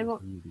 mulberry because I is will.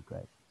 really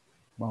great.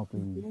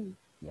 Mulberry,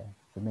 yeah,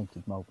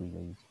 fermented mulberry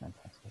leaves,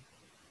 fantastic.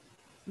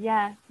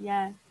 Yeah,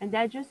 yeah, and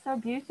they're just so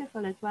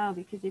beautiful as well,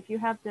 because if you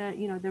have the,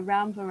 you know, the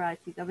round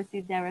varieties,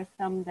 obviously there are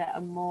some that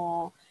are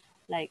more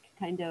like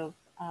kind of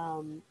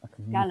Like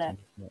a scallop. mitten,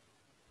 yeah,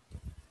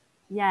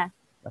 Yeah.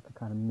 like a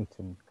kind of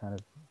mitten, kind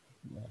of,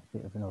 yeah,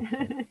 bit of an odd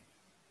shape.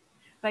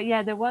 But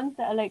yeah, the ones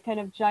that are like kind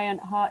of giant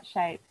heart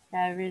shapes,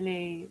 they're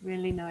really,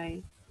 really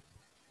nice.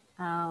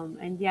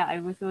 And yeah, I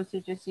was also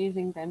just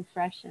using them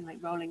fresh and like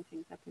rolling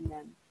things up in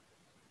them.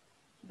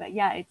 But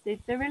yeah,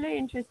 it's a really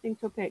interesting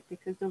topic,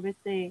 because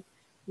obviously,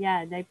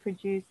 yeah, they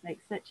produce like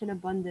such an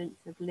abundance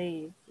of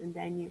leaves, and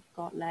then you've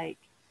got like,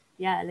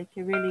 yeah, like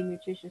a really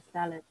nutritious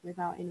salad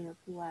without any of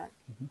the work.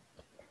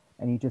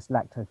 And you just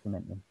lacto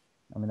ferment them.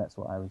 I mean, that's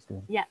what I was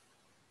doing. Yeah,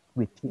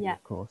 With chili, yeah,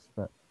 of course,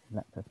 but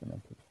lacto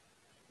fermented.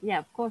 yeah,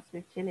 of course,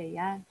 with chili,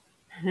 yeah.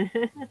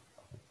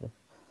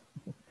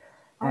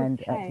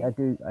 And Okay.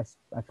 actually,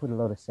 I put a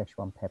lot of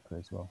Szechuan pepper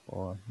as well,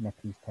 or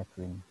Nepalese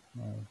pepper in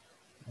my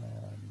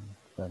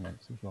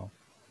ferments as well.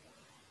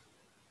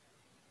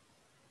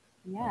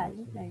 Yeah,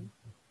 lovely.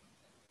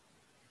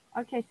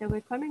 Okay, so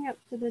we're coming up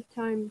to the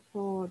time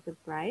for the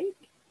break.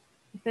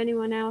 If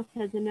anyone else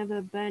has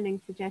another burning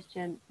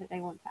suggestion that they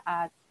want to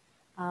add,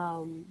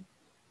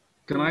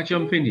 Can I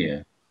jump in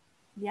here?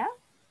 yeah.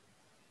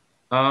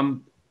 I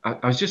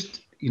was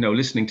just,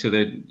 listening to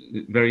the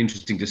very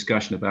interesting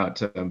discussion about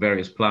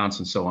various plants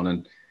and so on,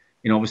 and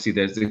obviously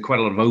there's quite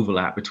a lot of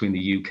overlap between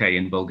the UK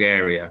and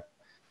Bulgaria,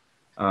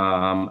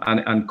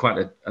 and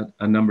quite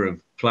a number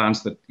of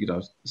plants that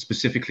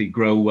specifically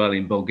grow well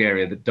in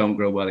Bulgaria that don't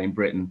grow well in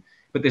Britain.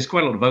 But there's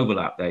quite a lot of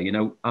overlap there.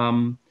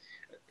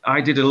 I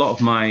did a lot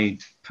of my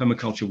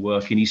permaculture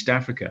work in East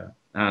Africa,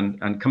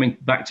 and coming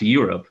back to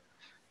Europe,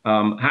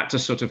 had to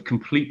sort of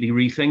completely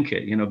rethink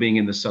it. Being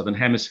in the southern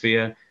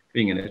hemisphere,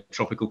 being in a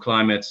tropical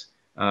climate,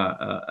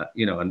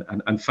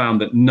 and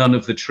found that none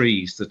of the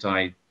trees that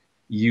I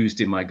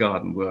used in my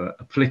garden were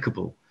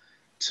applicable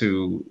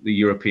to the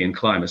European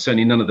climate.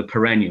 Certainly none of the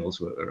perennials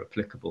were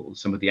applicable.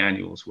 Some of the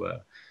annuals were.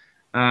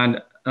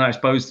 And I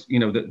suppose,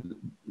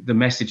 the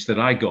message that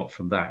I got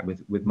from that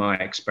with my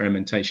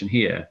experimentation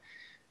here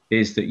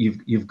is that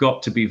you've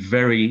got to be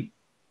very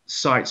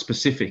site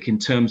specific in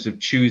terms of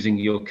choosing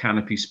your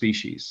canopy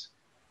species.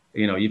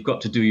 You've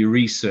got to do your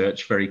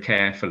research very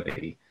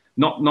carefully,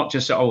 not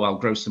just, I'll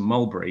grow some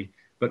mulberry,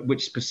 but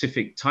which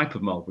specific type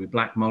of mulberry: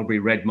 black mulberry,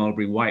 red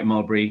mulberry, white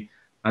mulberry,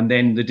 and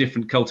then the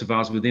different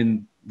cultivars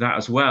within that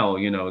as well.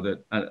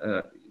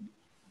 That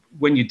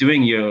when you're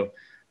doing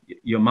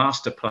your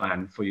master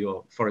plan for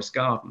your forest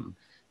garden,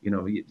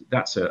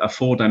 that's a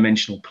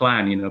 4-dimensional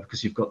plan,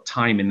 because you've got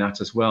time in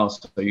that as well.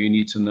 So you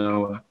need to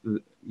know,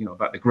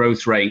 about the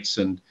growth rates,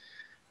 and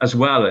as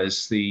well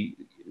as the,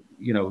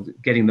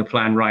 getting the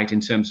plan right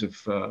in terms of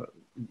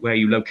where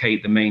you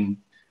locate the main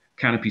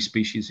canopy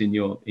species in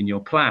your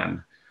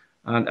plan.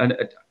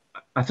 And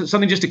I thought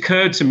something just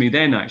occurred to me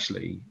then,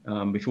 actually,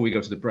 before we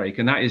go to the break,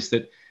 and that is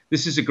that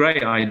this is a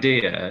great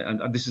idea,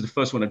 and this is the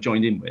first one I've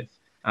joined in with,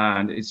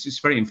 and it's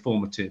just very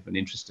informative and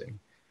interesting.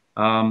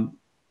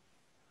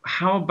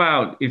 How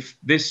about if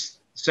this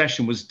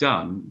session was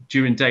done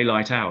during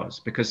daylight hours?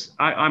 Because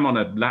I'm on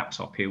a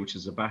laptop here, which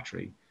is a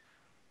battery,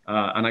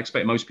 and I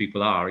expect most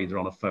people are either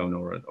on a phone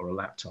or a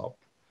laptop.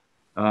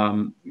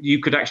 You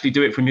could actually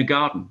do it from your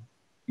garden,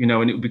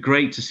 and it would be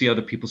great to see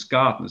other people's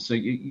gardens. So,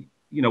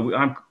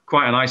 I'm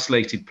quite an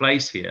isolated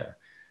place here,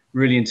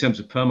 really, in terms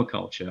of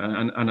permaculture,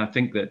 and I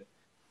think that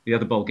the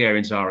other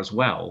Bulgarians are as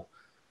well,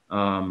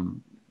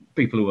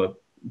 people who are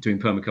doing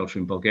permaculture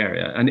in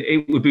Bulgaria. And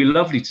it would be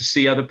lovely to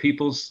see other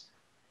people's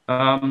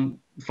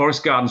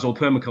forest gardens or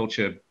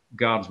permaculture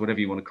gardens, whatever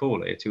you want to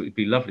call it. It would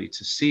be lovely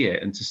to see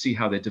it and to see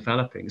how they're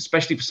developing,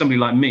 especially for somebody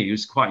like me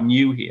who's quite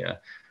new here.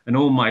 And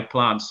all my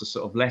plants are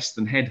sort of less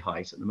than head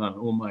height at the moment.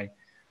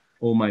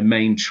 All my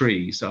main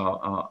trees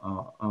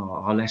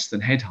are less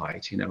than head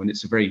height, and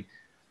it's a very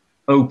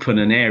open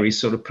and airy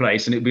sort of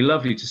place. And it'd be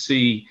lovely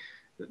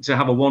to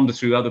have a wander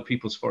through other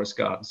people's forest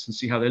gardens and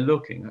see how they're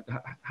looking.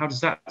 How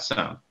does that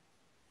sound?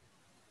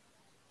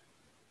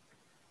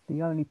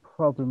 The only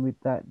problem with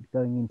that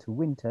going into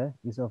winter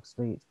is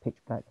obviously it's pitch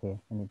black here,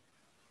 and the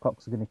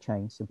clocks are going to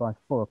change. So by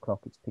 4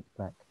 o'clock, it's pitch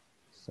black.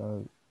 So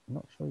I'm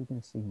not sure you're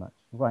going to see much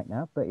right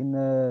now, but in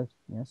the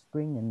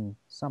spring and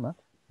summer,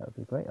 that would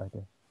be a great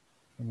idea.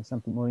 And there's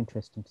something more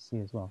interesting to see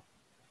as well.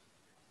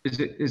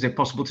 Is it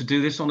possible to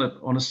do this on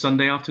a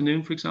Sunday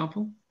afternoon, for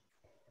example?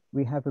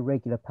 We have a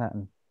regular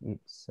pattern.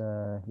 It's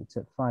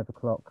at 5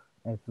 o'clock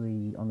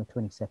on the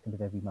 22nd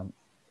of every month.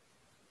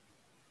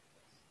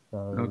 So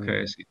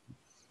okay.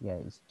 Yeah,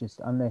 it's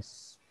just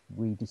unless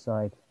we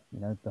decide,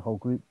 the whole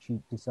group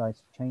decides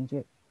to change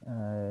it,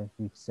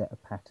 we've set a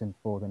pattern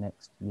for the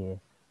next year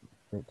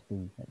for it to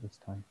be at this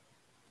time.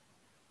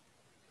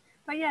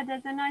 But yeah,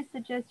 there's a nice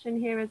suggestion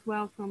here as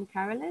well from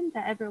Carolyn,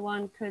 that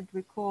everyone could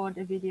record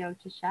a video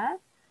to share.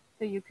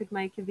 So you could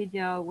make a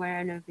video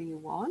wherever you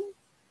want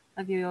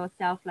of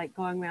yourself, like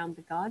going around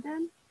the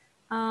garden.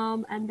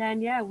 And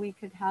then, yeah, we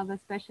could have a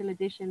special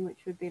edition, which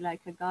would be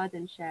like a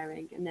garden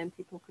sharing, and then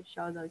people could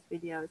show those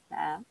videos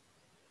there.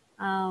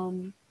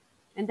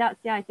 And that's,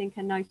 yeah, I think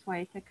a nice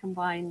way to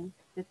combine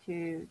the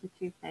two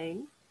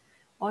things.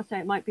 Also,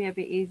 it might be a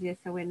bit easier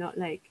so we're not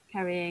like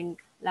carrying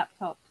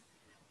laptops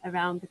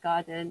around the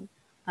garden.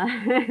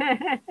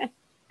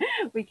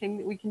 we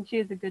can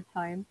choose a good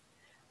time.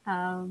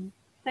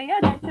 So yeah,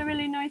 that's a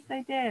really nice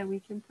idea. We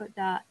can put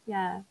that,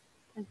 yeah,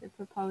 as a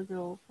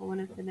proposal for one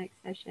of the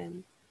next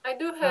sessions. I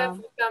do have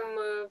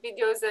some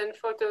videos and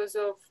photos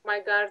of my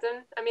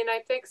garden. I mean,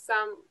 I take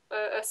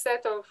a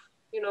set of,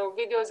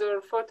 videos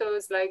or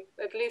photos like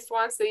at least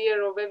once a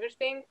year of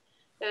everything.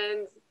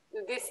 And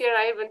this year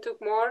I even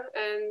took more,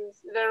 and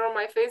they're on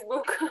my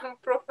Facebook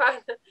profile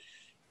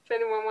if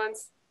anyone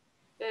wants.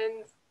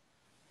 And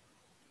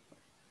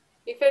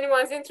if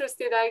anyone's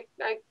interested, I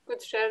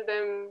could share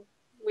them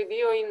with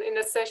you in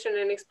a session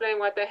and explain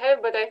what I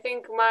have. But I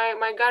think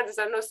my gardens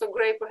are not so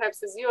great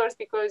perhaps as yours,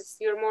 because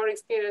you're more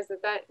experienced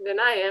than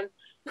I am.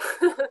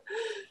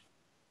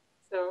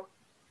 So.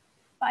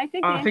 But I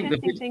think the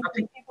interesting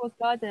thing in people's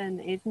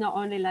garden is not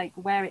only like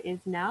where it is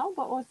now,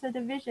 but also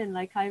the vision.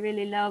 Like I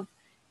really love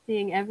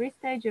seeing every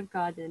stage of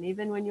garden,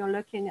 even when you're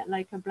looking at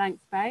like a blank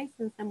space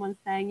and someone's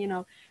saying,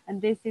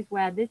 and this is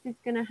where this is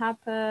going to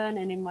happen.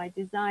 And in my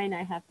design,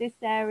 I have this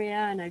area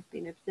and I've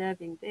been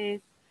observing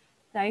this.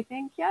 So I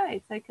think, yeah,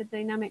 it's like a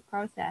dynamic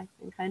process,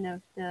 and kind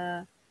of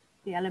the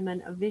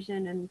element of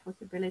vision and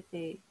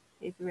possibility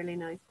is a really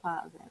nice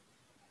part of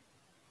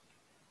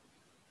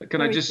it.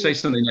 Can I just say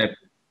something there?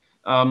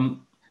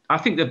 I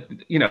think that,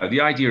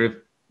 the idea of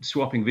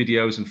swapping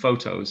videos and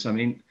photos, I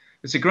mean,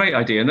 it's a great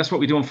idea. And that's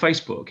what we do on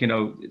Facebook.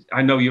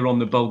 I know you're on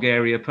the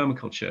Bulgaria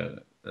permaculture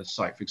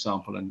site, for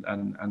example,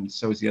 and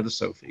so is the other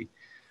Sophie.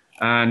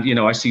 And,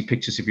 I see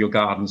pictures of your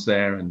gardens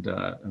there and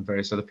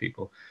various other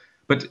people.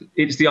 But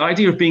it's the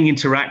idea of being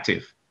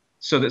interactive,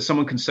 so that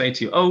someone can say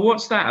to you, oh,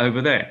 what's that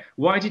over there?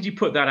 Why did you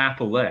put that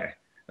apple there?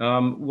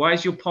 Why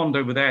is your pond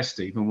over there,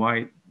 Steve? And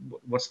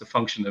what's the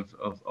function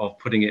of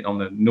putting it on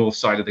the north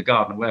side of the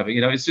garden or whatever?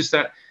 It's just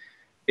that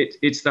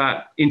it's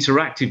that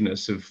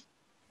interactiveness of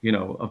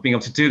being able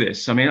to do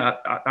this. I mean,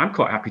 I'm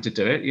quite happy to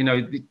do it.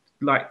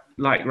 Like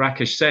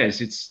Rakesh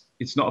says,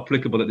 it's not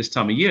applicable at this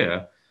time of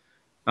year,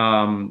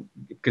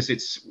 because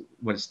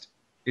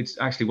it's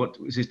actually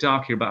it's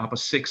dark here about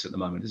 6:30 at the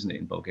moment, isn't it,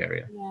 in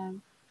Bulgaria? Yeah.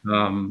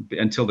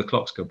 Until the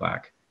clocks go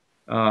back.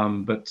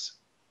 But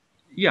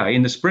yeah,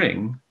 in the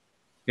spring,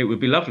 it would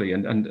be lovely,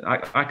 and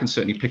I can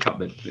certainly pick up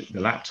the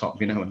laptop,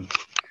 and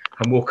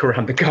walk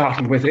around the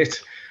garden with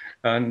it,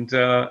 and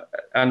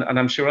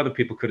I'm sure other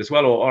people could as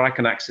well, or I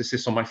can access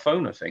this on my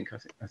phone. I think I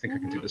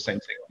can do the same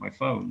thing on my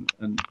phone,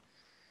 and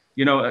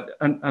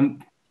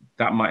and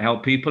that might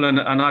help people, and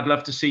I'd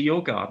love to see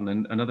your garden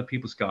and other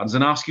people's gardens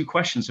and ask you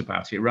questions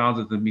about it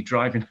rather than me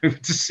driving over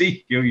to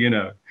see you.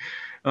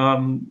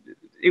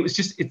 It was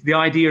just the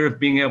idea of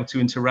being able to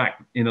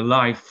interact in a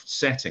live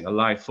setting, a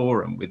live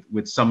forum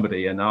with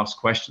somebody and ask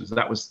questions.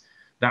 That was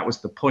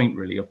the point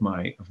really of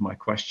my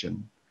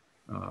question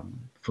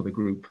for the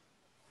group.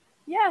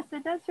 Yeah, so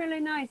that's really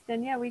nice.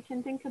 Then yeah, we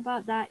can think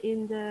about that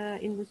in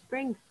the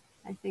spring.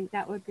 I think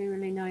that would be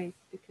really nice,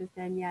 because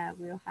then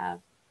we'll have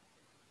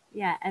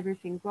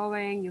everything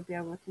growing. You'll be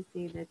able to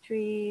see the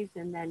trees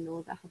and then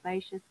all the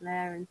herbaceous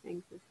layer and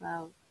things as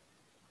well.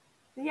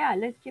 So yeah,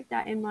 let's keep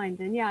that in mind.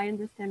 And yeah, I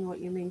understand what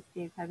you mean,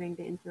 Steve. Having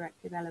the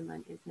interactive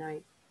element is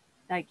nice.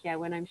 Like,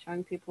 when I'm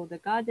showing people the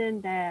garden,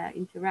 they're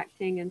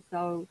interacting. And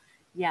so,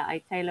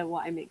 I tailor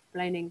what I'm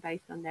explaining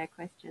based on their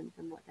questions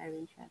and what they're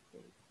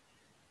interested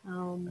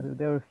in.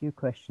 There are a few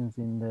questions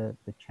in the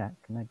chat.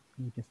 Can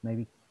you just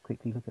maybe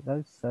quickly look at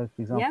those? So,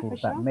 for example,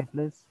 about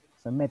medlars.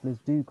 So medlars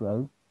do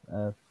grow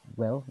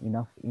well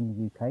enough in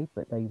the UK,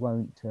 but they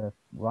won't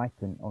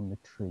ripen on the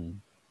tree.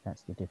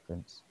 That's the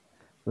difference.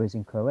 Whereas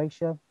in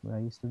Croatia, where I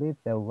used to live,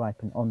 they'll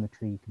ripen on the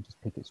tree. You can just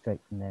pick it straight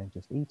from there and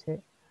just eat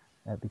it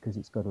because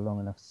it's got a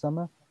long enough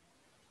summer.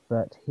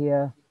 But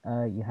here,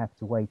 you have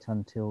to wait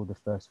until the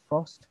first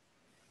frost.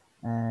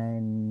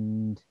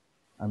 And,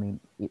 I mean,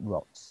 it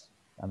rots.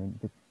 I mean,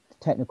 the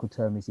technical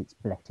term is it's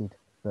bletted,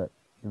 but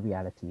the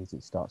reality is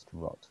it starts to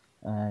rot.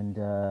 And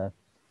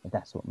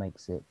that's what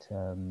makes it,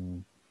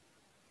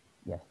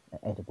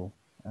 edible.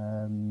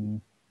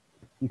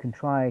 You can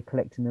try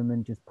collecting them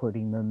and just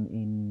putting them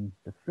in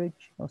the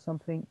fridge or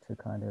something to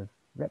kind of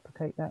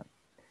replicate that.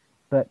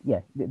 But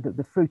yeah,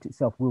 the fruit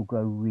itself will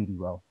grow really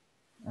well.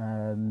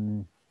 I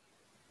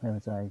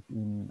was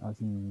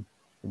in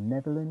the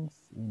Netherlands,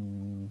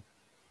 in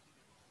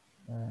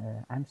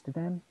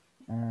Amsterdam,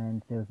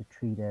 and there was a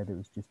tree there that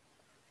was just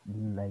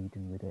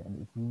laden with it, and it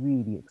was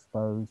really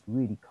exposed,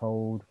 really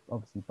cold,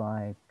 obviously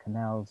by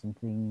canals and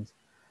things.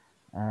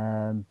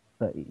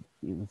 But it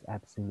was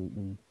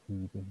absolutely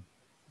heaving.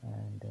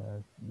 And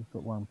we've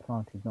got one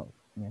planted, not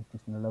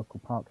just in a local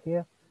park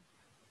here.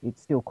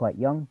 It's still quite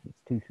young. It's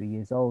 2-3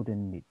 years old,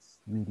 and it's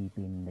really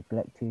been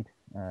neglected.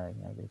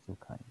 There's all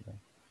kind of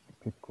the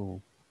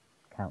typical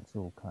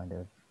council kind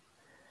of.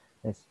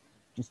 Let's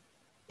just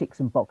tick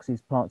some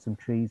boxes, plant some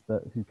trees,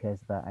 but who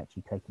cares about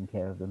actually taking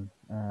care of them?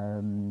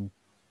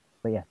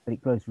 But yeah, but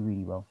it grows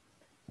really well.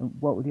 And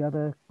what were the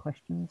other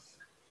questions?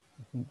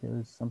 I think there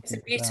was something.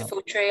 It's a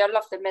beautiful tree. I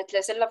love the medlar.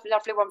 It's a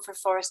lovely one for a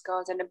forest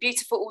garden. And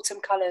beautiful autumn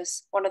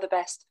colours. One of the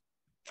best.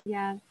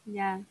 Yeah,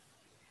 yeah.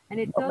 And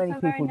it's Not many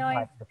also very people nice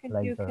like the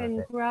because you flavour of can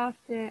it.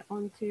 graft it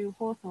onto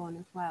hawthorn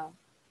as well.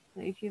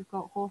 So if you've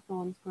got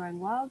hawthorns growing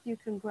wild, you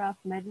can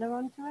graft medlar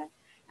onto it,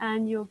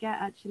 and you'll get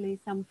actually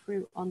some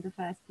fruit on the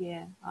first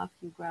year after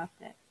you graft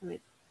it. So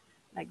it's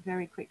like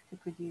very quick to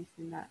produce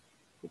in that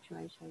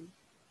situation.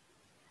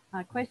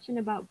 A question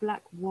about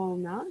black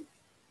walnut.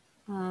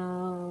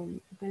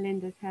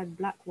 Belinda said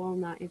black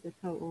walnut is a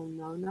total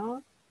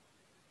no-no.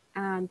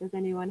 And does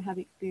anyone have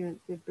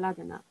experience with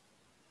bladder?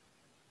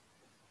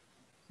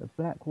 So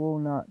black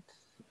walnut,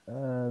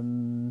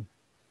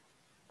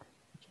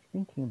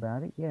 thinking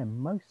about it, yeah,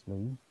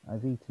 mostly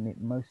I've eaten it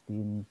mostly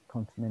in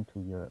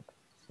continental Europe.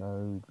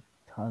 So,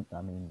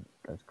 I mean,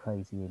 it goes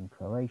crazy in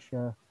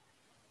Croatia.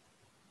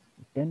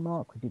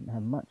 Denmark, we didn't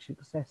have much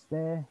success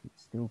there.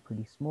 It's still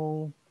pretty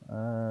small.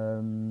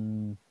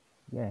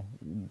 Yeah,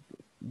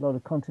 a lot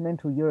of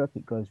continental Europe,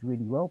 it goes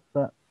really well.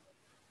 But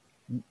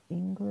in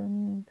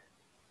England,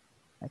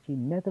 actually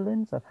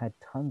Netherlands, I've had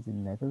tons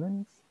in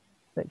Netherlands.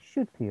 That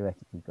should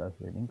theoretically go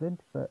here in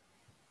England, but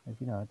as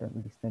you know, I don't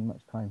really spend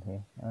much time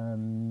here.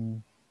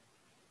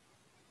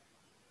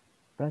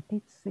 But I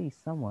did see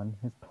someone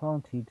has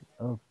planted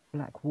a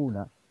black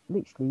walnut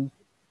literally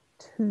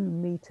 2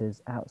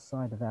 meters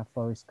outside of our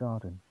forest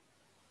garden.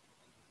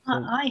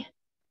 So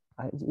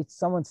it's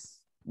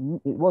someone's.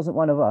 It wasn't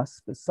one of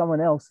us, but someone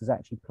else has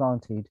actually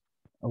planted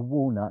a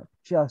walnut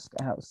just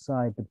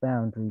outside the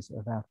boundaries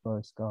of our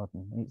forest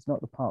garden. And it's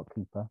not the park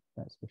keeper,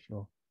 that's for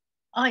sure.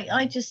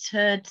 I just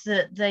heard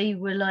that they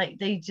were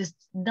like,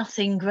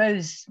 nothing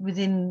grows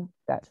within.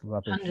 That's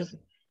rubbish. Hundreds.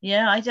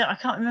 Yeah, I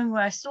can't remember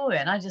where I saw it,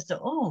 and I just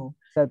thought, oh.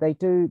 So they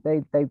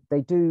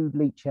do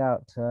leach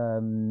out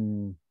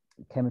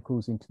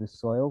chemicals into the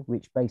soil,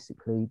 which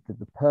basically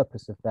the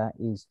purpose of that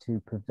is to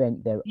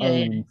prevent their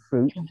own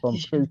fruit from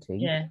fruiting.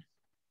 Yeah.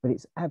 But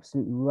it's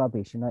absolutely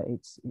rubbish, and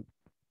it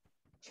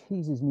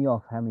cheeses me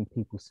off how many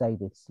people say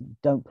this.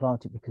 Don't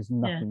plant it because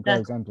nothing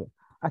grows under it.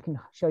 I can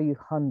show you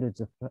hundreds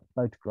of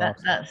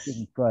photographs of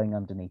things growing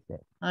underneath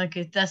it.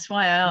 Okay, that's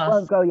why I asked. You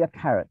won't grow your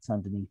carrots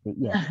underneath it.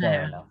 Yeah,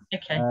 fair enough.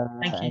 Okay,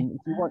 thank you. And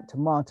if you want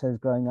tomatoes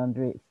growing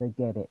under it,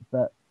 forget it.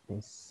 But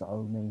there's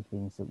so many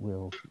things that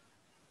will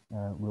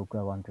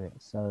grow under it.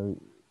 So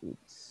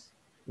it's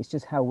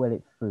just how well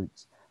it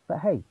fruits. But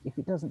hey, if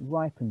it doesn't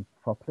ripen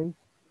properly,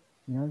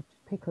 you know,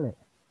 just pickle it.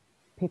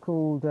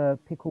 Pickled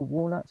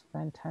walnuts,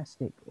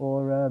 fantastic.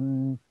 Or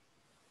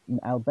in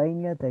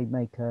Albania, they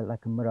make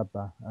like a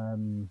murabba. I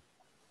don't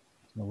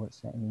know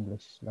what's that in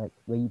English, like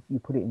where you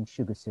put it in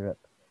sugar syrup.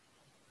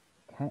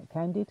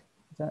 Candied?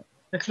 Is that?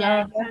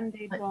 Yeah,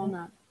 candied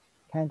walnut.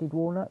 Candied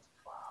walnut?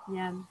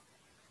 Yeah.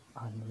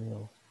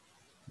 Unreal.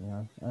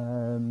 You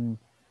know.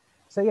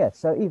 So yeah,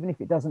 so even if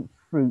it doesn't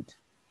fruit,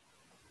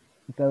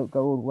 go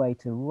all the way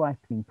to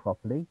ripening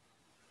properly,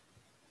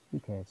 who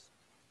cares?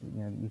 You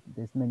know,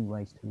 there's many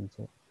ways to eat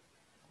it.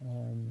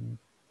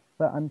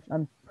 But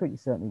I'm pretty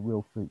certain it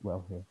will fruit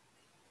well here.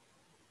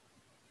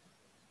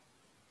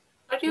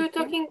 Are you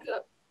talking?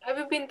 Have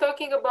you been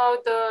talking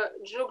about the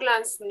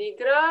Juglans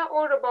nigra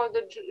or about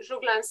the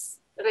Juglans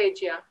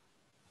regia?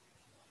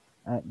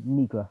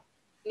 Nigra.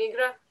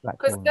 Nigra,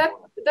 because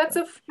that's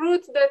a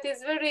fruit that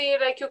is very,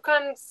 like, you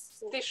can't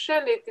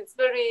deshell it. It's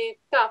very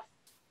tough.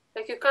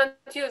 Like, you can't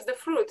use the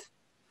fruit.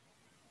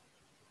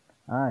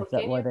 Is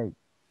that why they?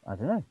 I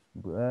don't know.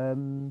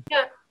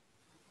 Yeah.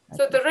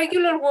 So the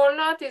regular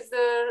walnut is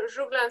the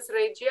Juglans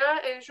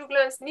regia, and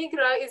Juglans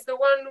nigra is the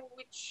one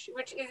which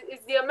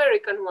is the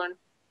American one.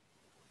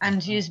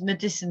 And used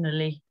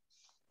medicinally.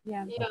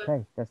 Yeah.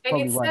 Okay, that's and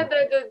probably it's why. said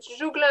that the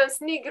Juglans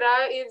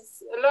nigra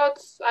is a lot,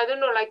 I don't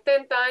know, like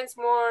 10 times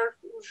more,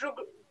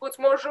 puts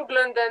more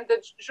juglan than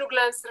the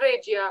Juglans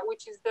regia,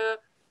 which is the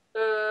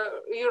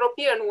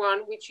European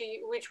one, which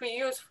we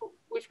use,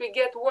 which we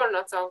get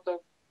walnuts out of.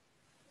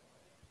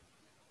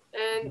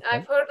 And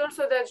I've heard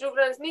also that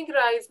Juglans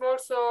nigra is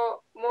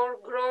more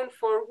grown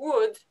for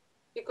wood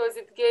because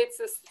it gets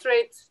a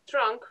straight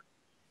trunk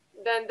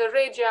than the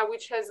regia,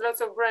 which has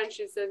lots of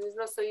branches and is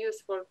not so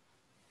useful.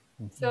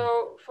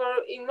 So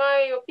in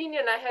my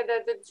opinion, I had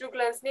that the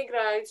Juglans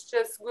nigra is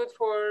just good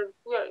for,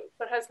 well,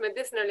 perhaps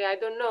medicinally, I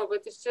don't know,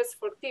 but it's just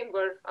for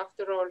timber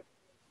after all.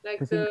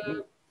 Like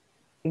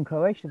in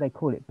Croatia, they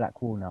call it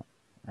black walnut.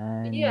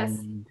 And yes.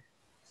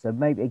 So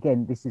maybe,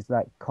 again, this is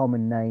like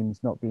common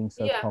names not being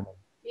so common.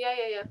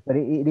 Yeah. But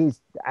it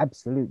is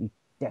absolutely,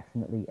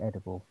 definitely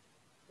edible.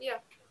 Yeah,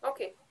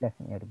 okay.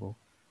 Definitely edible.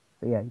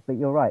 But yeah, but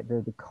you're right,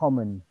 the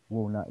common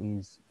walnut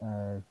is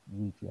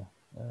regia.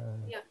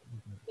 Yeah.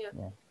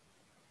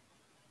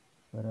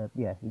 But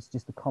yeah, it's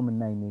just the common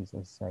name is,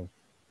 as I say.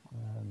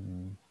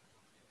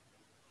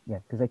 Yeah,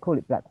 because they call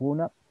it black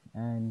walnut,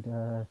 and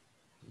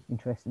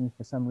interestingly,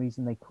 for some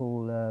reason, they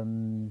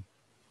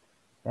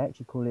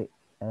actually call it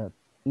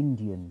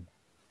Indian.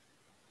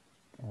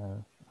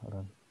 hold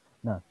on.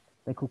 No,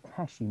 they call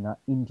cashew nut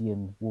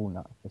Indian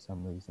walnut for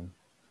some reason.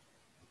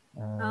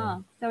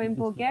 So in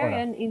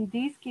Bulgarian,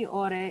 indiski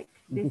orek,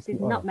 this is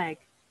nutmeg.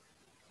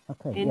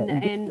 Okay,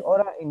 indiski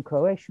orek in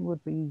Croatian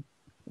would be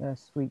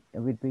sweet. It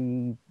would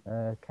be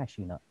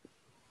cashew nut.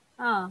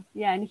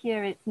 Yeah, and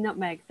here it's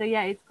nutmeg. So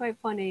yeah, it's quite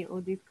funny,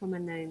 all these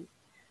common names.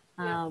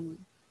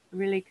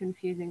 Really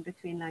confusing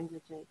between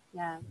languages.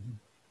 Yeah.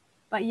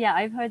 But yeah,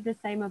 I've heard the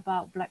same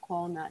about black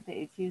walnut, that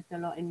it's used a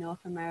lot in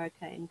North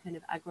America in kind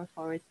of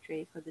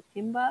agroforestry for the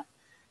timber,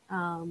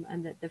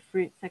 and that the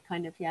fruits are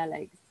kind of,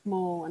 like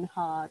small and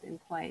hard and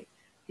quite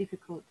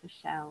difficult to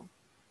shell.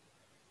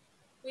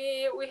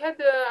 We had,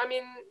 I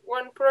mean,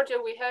 one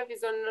project we have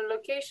is on a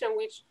location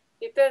which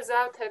it turns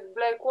out had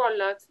black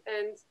walnut,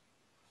 and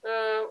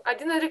I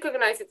didn't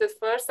recognize it at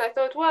first. I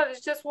thought, well,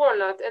 it's just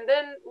walnut. And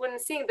then when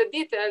seeing the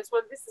details,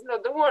 well, this is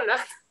not the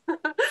walnut.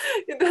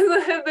 It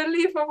doesn't have the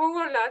leaf of a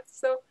walnut.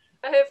 So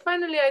I have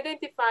finally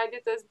identified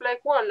it as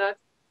black walnut.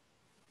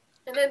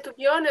 And then, to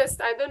be honest,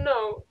 I don't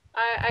know.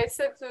 I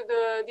said to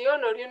the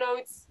owner, you know,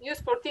 it's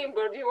used for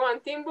timber. Do you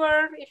want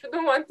timber? If you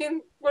don't want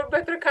timber,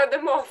 better cut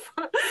them off.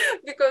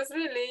 Because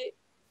really,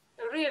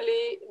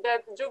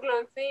 that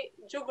jugulon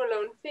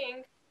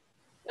thing,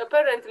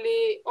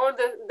 apparently all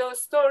those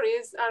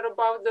stories are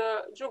about the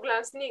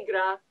Juglans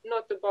nigra,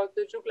 not about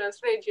the Juglans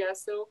regia.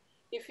 So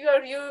if we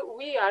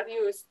are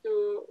used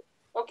to,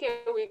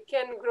 okay, we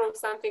can grow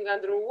something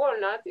under a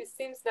walnut, it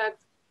seems that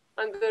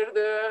under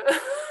the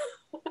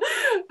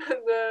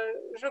the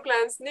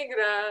Juglans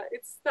nigra,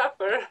 it's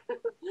tougher.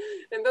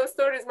 And those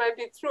stories might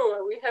be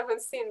true. We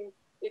haven't seen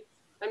it.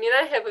 I mean,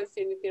 I haven't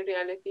seen it in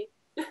reality.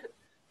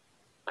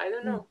 I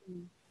don't know.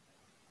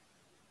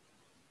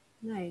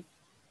 Nice.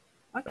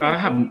 Okay, I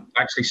haven't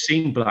actually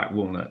seen black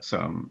walnuts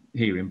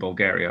here in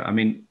Bulgaria. I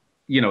mean,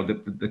 you know,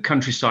 the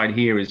countryside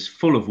here is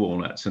full of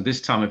walnuts, and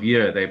this time of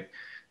year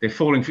they're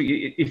falling.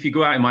 If you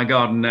go out in my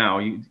garden now,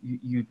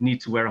 you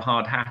need to wear a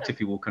hard hat if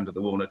you walk under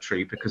the walnut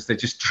tree, because they're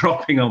just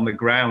dropping on the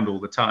ground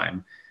all the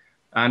time,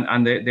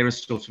 and they're a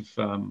sort of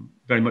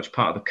very much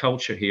part of the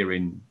culture here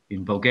in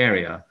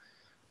Bulgaria,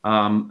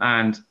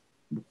 and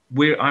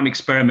I'm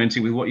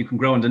experimenting with what you can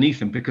grow underneath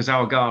them, because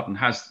our garden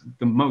has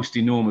the most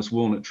enormous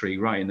walnut tree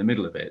right in the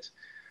middle of it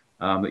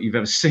that you've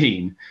ever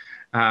seen.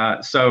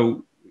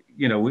 So,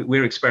 you know,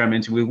 we're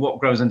experimenting with what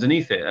grows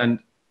underneath it. And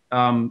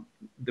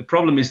the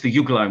problem is the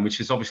euglone, which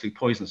is obviously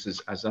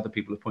poisonous, as other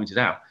people have pointed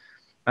out.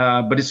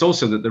 But it's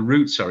also that the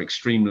roots are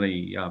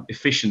extremely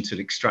efficient at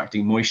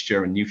extracting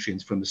moisture and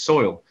nutrients from the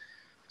soil.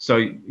 So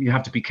you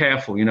have to be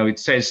careful. You know, it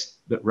says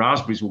that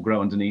raspberries will grow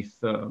underneath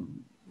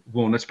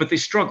walnuts, but they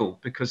struggle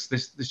because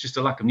there's just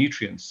a lack of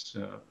nutrients,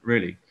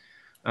 really.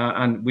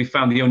 And we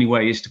found the only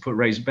way is to put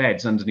raised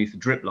beds underneath the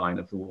drip line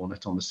of the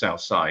walnut on the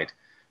south side.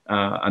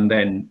 And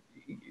then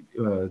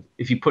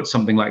if you put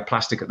something like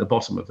plastic at the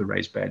bottom of the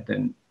raised bed,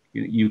 then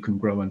you can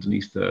grow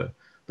underneath the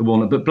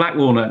walnut. But black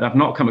walnut, I've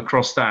not come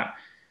across that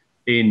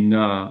in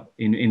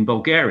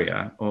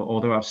Bulgaria,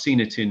 although I've seen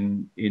it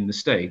in the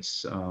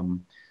States.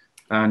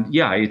 And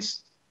yeah,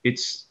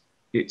 it's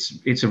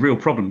a real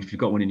problem if you've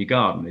got one in your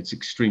garden. It's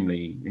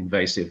extremely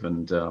invasive,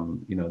 and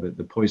you know,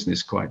 the poison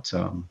is quite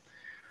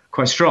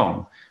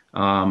strong.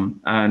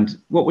 And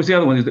what was the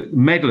other one? The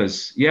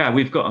medlars. Yeah,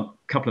 we've got a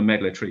couple of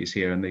medlar trees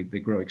here, and they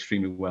grow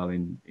extremely well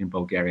in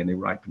Bulgaria, and they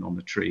ripen on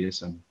the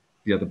trees. And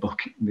the other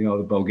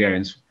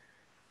Bulgarians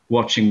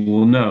watching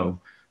will know.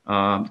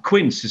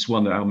 Quince is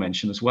one that I'll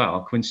mention as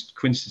well.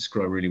 Quinces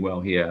grow really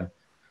well here.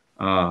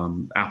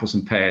 Apples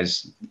and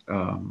pears,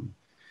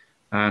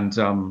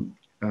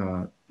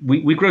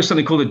 we grow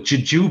something called a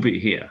jujube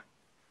here.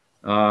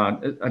 I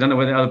don't know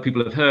whether other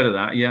people have heard of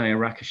that. Yeah,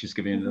 Rakesh is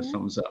giving the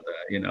thumbs up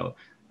there, you know.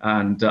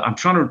 And I'm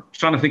trying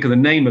to think of the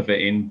name of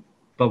it in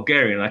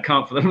Bulgarian. I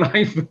can't for the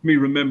life of me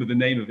remember the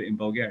name of it in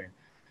Bulgarian.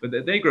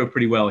 But they grow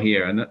pretty well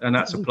here, and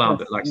that's a plant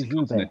that likes the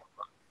continental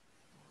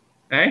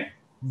climate. Eh?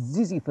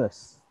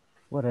 Sisyphus.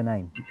 What a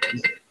name.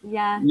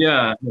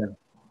 Yeah.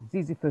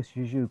 Sisyphus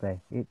jujube.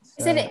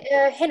 Isn't it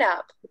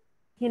Hinap?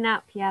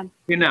 Hinap, yeah.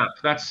 Hinap,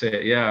 that's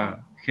it, yeah.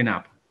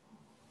 Hinap.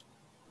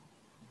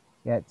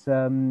 Yeah, it's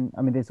I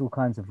mean, there's all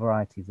kinds of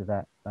varieties of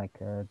that. Like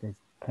there's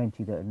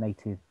plenty that are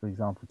native, for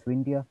example, to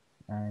India,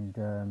 and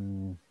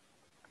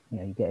you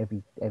know, you get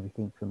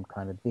everything from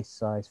kind of this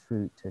size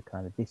fruit to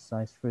kind of this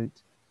size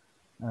fruit,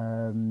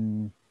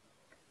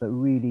 but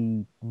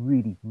really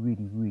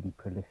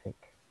prolific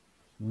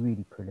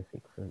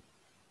fruit,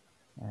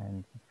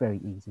 and very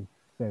easy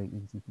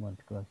one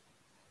to grow.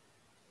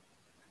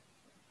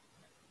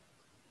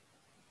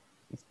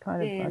 It's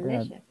kind of, I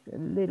don't know, a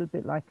little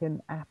bit like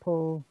an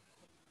apple,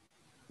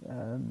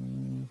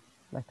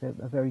 like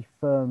a very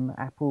firm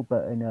apple,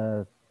 but in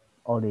a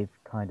olive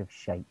kind of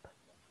shape.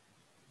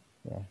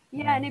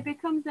 Yeah, and it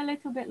becomes a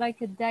little bit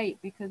like a date,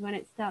 because when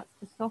it starts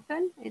to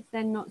soften, it's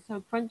then not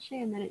so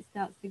crunchy, and then it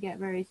starts to get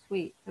very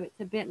sweet. So it's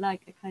a bit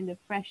like a kind of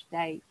fresh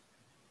date.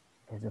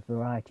 There's a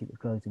variety that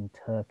grows in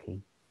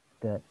Turkey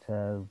that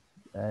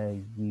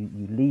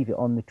you leave it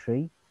on the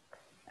tree,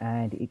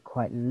 and it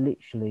quite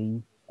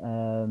literally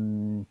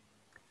turns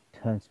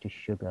to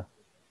sugar.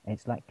 and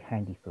it's like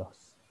candy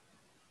floss.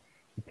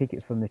 You pick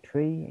it from the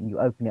tree and you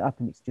open it up,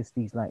 and it's just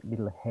these like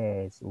little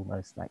hairs,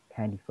 almost like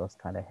candy floss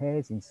kind of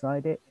hairs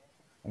inside it,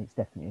 and it's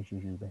definitely a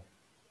jujube.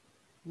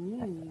 I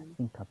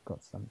think I've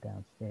got some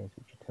downstairs,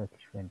 which a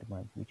Turkish friend of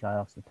mine, which I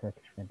asked a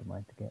Turkish friend of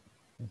mine to get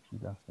when she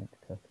last went to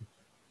Turkey.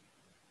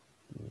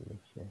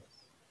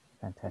 Delicious,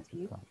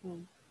 fantastic plant.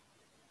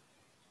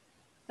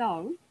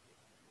 So,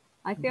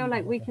 I feel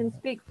like we can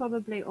speak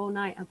probably all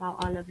night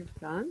about all of the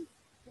plants.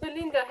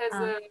 Belinda has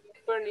a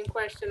burning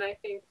question, I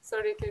think.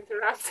 Sorry to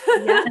interrupt.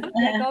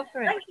 Yeah, go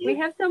for it. We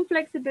have some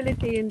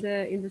flexibility in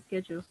the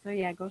schedule, so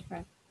yeah, go for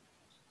it.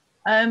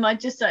 I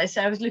just like to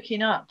say I was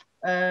looking up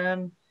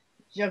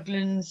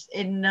juglans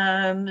in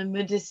the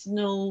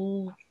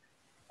medicinal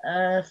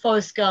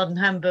forest garden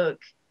handbook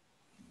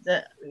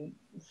that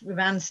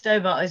Anne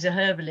Stobart is a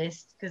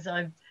herbalist, because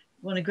I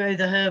want to grow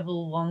the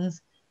herbal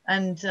ones,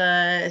 and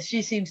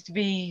she seems to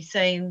be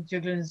saying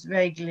juglans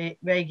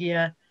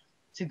regia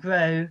to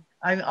grow.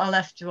 I'll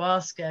have to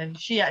ask her.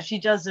 She actually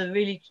does a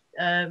really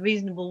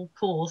reasonable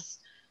course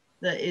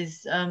that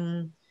is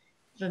from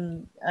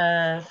for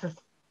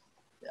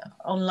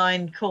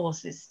online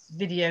course. It's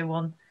video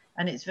one,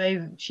 and it's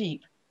very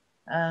cheap.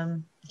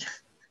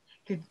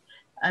 Good,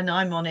 and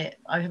I'm on it.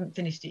 I haven't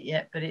finished it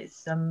yet, but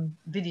it's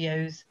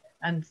videos,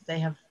 and they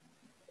have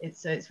it,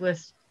 so it's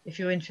worth, if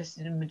you're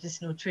interested in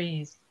medicinal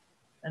trees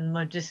and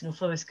medicinal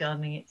forest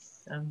gardening,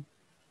 it's a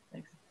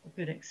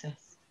good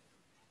access.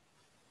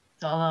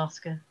 So I'll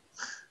ask her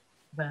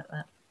about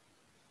that.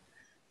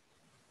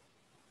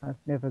 I've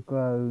never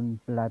grown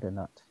bladder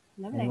nut.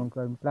 Lovely. Anyone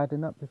grown bladder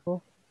nut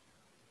before?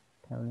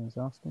 Carolyn's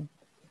asking.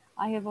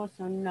 I have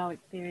also no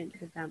experience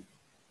with them.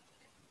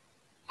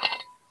 I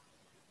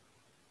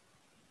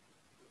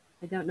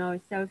don't know,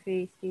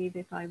 Sophie, Steve,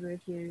 if either of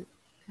you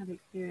have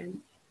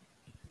experience.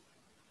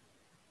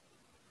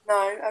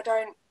 No, I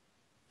don't.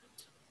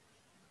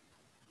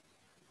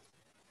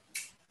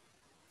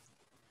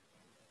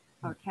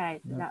 Okay,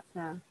 so that's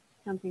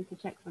something to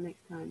check for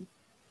next time.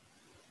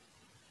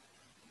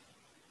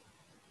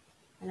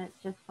 And let's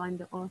just find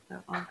the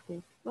author of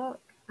this book,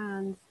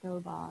 and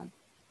Stobart.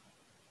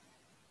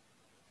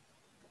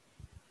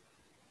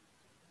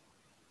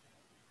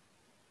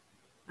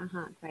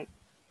 Great.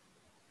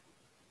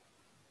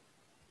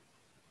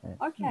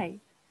 Okay,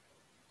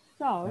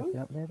 so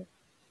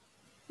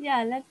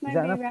yeah, let's maybe. Is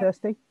that enough,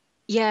 Kirsty?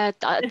 Yeah,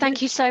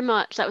 thank you so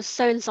much. That was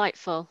so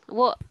insightful.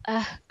 What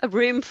a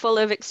room full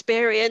of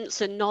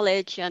experience and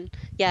knowledge, and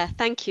yeah,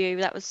 thank you.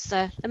 That was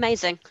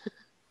amazing.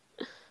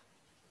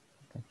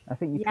 Okay. I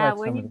think you tried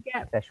some of the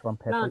Szechuan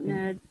pepper. Plant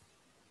nerds.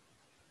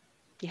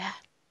 Yeah.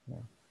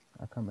 Yeah,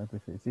 I can't remember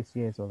if it was this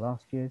year's or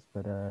last year's,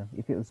 but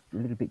if it was a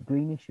little bit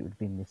greenish, it would have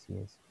been this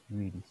year's.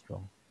 Really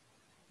strong.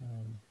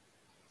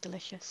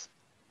 Delicious.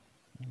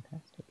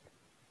 Fantastic.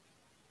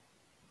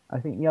 I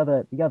think the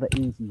other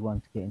easy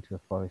one to get into a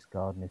forest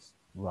garden is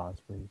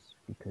raspberries,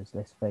 because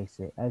let's face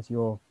it, as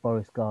your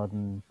forest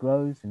garden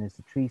grows and as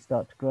the trees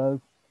start to grow,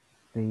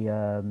 the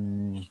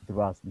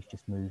raspberries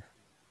just move.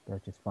 They'll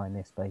just find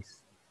their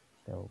space.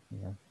 They'll,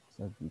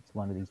 so it's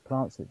one of these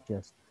plants that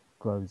just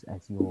grows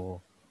as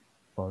your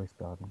forest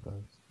garden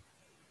grows.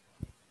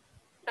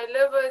 I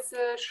love as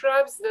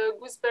shrubs the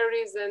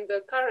gooseberries and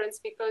the currants,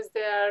 because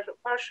they are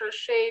partial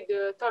shade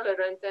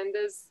tolerant, and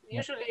there's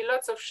usually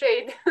lots of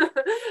shade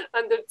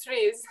under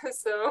trees,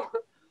 so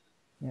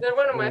they're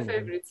one of my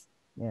favorites.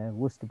 Yeah,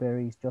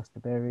 Worcesterberries,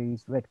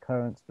 Josterberries, red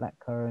currants, black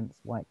currants,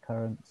 white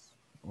currants,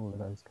 all of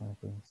those kind of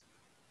things.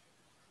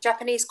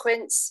 Japanese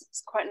quince,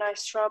 it's quite a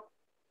nice shrub.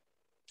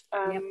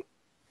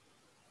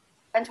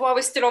 And while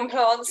we're still on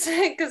plants,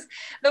 because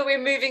though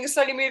we're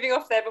slowly moving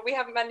off there, but we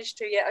haven't managed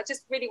to yet, I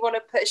just really want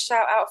to put a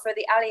shout out for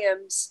the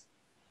alliums,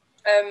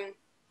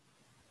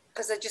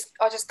 because I just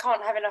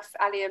can't have enough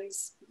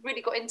alliums.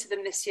 Really got into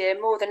them this year,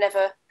 more than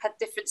ever. Had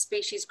different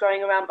species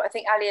growing around, but I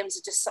think alliums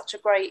are just such a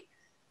great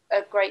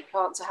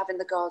plant to have in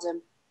the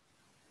garden.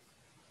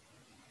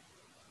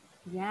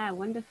 Yeah,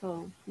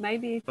 wonderful.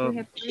 Maybe if you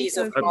have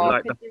you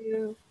could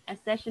do a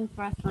session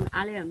for us on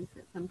alliums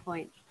at some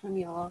point from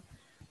your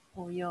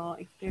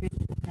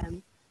experience with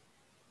them.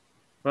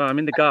 Well, I'm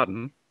in the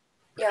garden.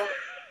 Yeah,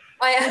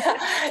 I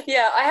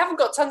haven't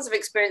got tons of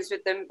experience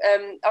with them.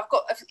 I've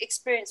got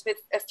experience with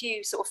a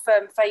few sort of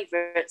firm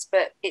favourites,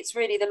 but it's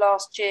really the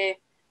last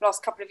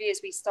couple of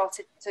years we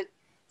started to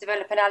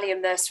develop an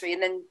allium nursery,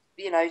 and then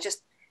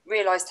just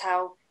realised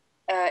how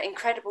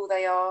incredible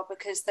they are,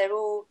 because they're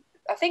all.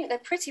 I think they're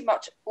pretty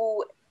much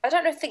all. I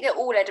don't think they're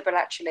all edible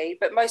actually,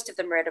 but most of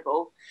them are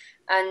edible.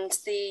 And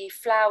the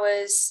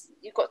flowers,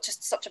 you've got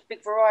just such a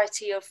big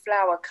variety of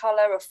flower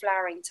colour, of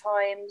flowering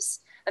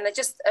times, and they're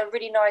just a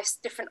really nice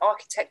different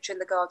architecture in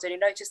the garden.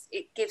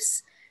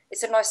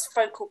 It's a nice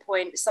focal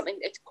point.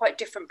 It's quite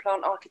different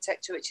plant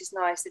architecture, which is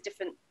nice. The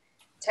different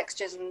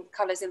textures and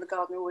colours in the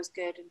garden are always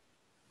good. And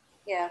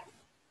yeah,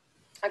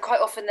 and quite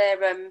often they're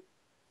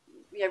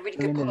really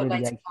good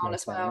pollinating plant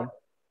as well.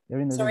 They're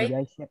in the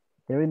Liliaceae.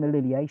 They're in the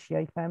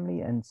Liliaceae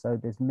family, and so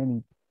there's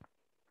many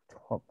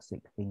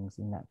toxic things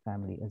in that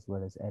family as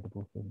well as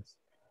edible things.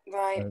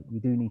 Right. So you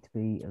do need to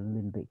be a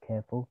little bit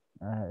careful.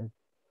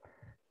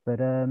 But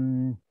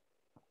in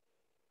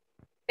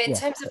yeah.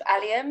 terms of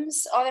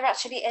alliums, are there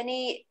actually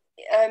any?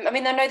 I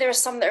mean, I know there are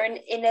some that are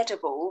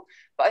inedible,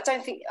 but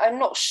I'm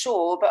not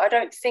sure, but I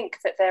don't think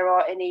that there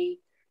are any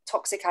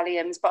toxic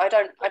alliums. But I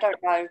don't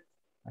know.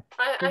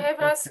 I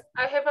have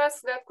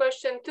asked that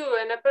question too,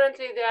 and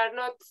apparently they are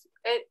not.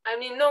 I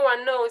mean, no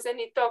one knows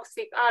any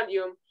toxic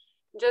allium.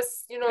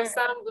 Just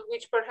some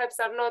which perhaps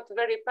are not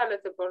very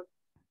palatable.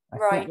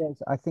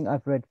 I think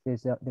I've read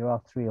there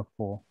are 3 or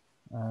 4.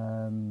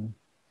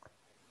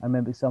 I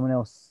remember someone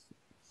else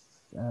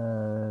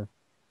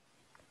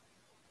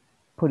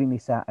putting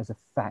this out as a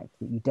fact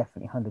that you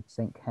definitely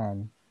 100%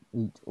 can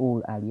eat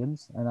all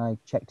alliums, and I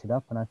checked it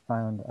up and I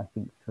found I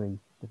think 3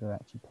 that are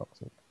actually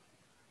toxic.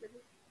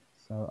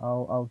 So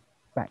I'll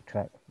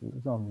backtrack. It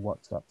was on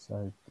WhatsApp,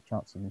 so the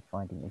chance of me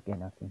finding it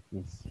again I think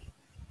is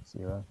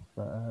 0.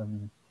 But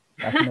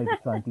I can maybe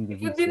try and do the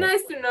research. It would be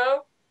nice to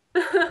know.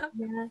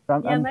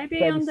 Yeah,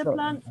 maybe on the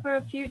plants for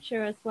a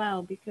future as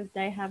well, because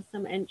they have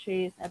some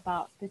entries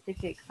about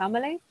specific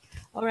families,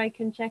 or I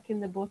can check in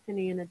the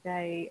Botany in a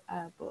Day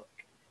book,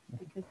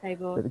 because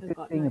they've also but the good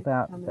got thing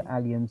about families. the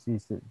alliums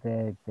is that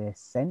their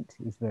scent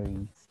is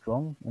very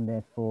strong, and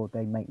therefore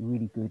they make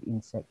really good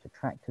insect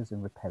attractors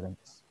and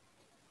repellents.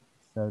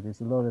 So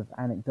there's a lot of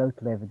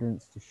anecdotal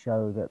evidence to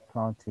show that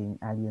planting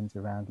alliums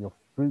around your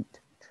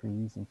fruit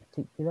trees in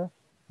particular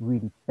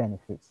really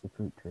benefits the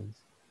fruit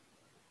trees.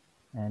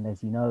 And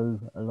as you know,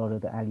 a lot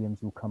of the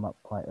alliums will come up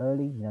quite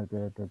early,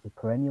 the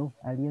perennial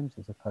alliums,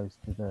 as opposed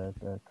to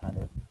the kind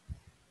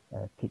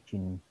of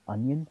kitchen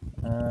onion.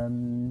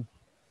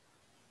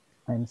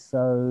 And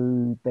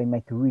so they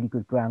make a really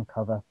good ground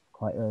cover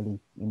quite early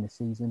in the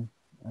season.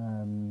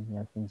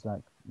 Things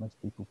like most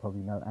people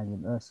probably know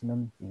allium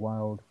ursinum,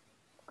 wild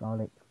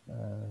garlic,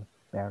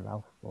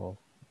 bearlauf, or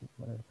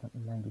whatever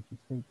country language you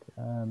speak.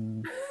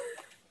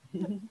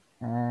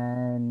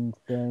 And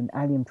then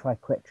allium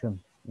triquetrum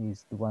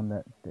is the one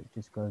that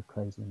just goes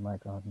crazy in my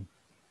garden.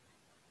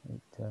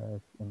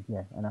 And we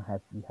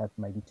have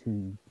maybe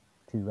two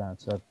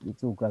rounds, so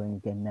it's all growing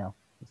again now.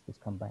 It's just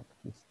come back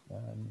in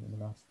the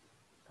last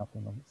couple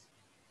of months.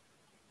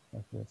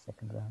 So for the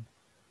second round.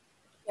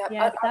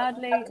 Yeah,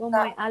 sadly, all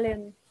my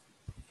allium.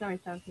 Sorry,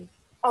 Sophie.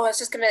 Oh, I was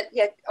just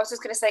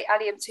gonna say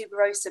Allium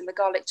tuberosum, the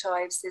garlic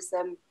chives, is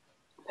a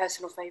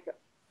personal favourite.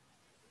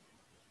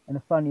 And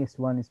the funniest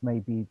one is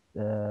maybe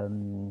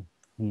the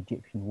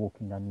Egyptian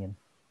walking onion,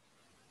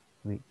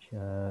 which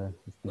has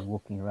been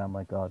walking around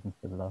my garden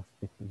for the last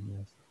 15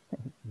 years.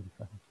 It's really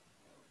funny.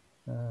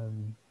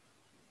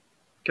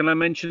 Can I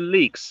mention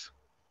leeks?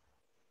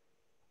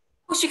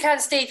 Of course you can,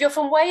 Steve. You're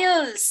from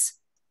Wales.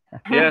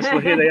 Yes, well,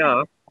 here they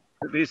are.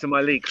 These are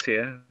my leeks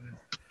here.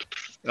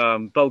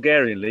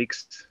 Bulgarian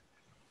leeks.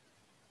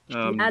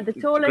 The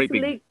tallest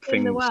leeks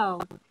in the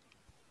world.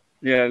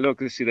 Yeah,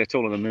 look, see, they're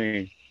taller than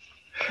me.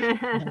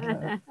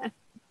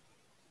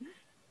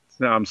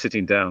 Now I'm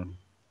sitting down.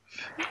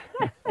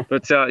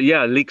 But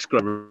yeah, leeks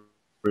grow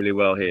really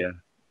well here.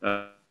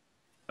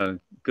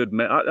 Good.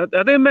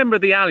 Are they a member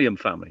of the allium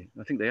family?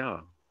 I think they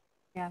are.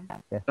 Yeah.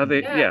 Are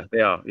they? Yeah,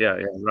 they are. Yeah.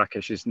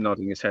 Rakesh is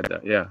nodding his head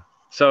there. Yeah.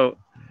 So,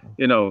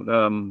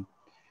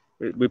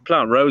 we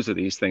plant rows of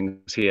these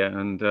things here,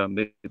 and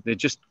they're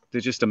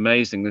just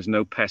amazing. There's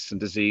no pests and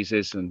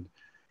diseases, and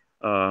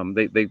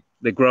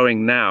they're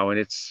growing now, and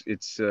it's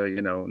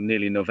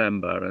nearly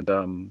November,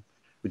 and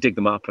we dig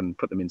them up and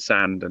put them in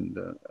sand and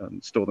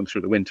store them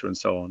through the winter and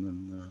so on.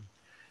 And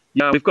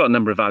yeah, we've got a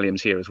number of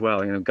alliums here as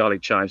well.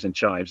 Garlic chives and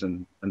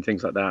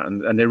things like that,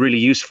 and they're really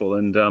useful.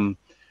 And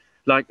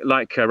like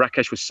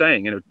Rakesh was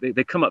saying,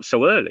 they come up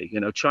so early.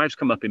 Chives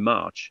come up in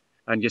March,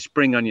 and your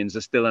spring onions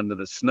are still under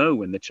the snow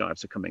when the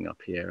chives are coming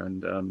up here,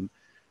 and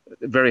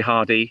very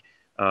hardy,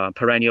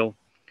 perennial,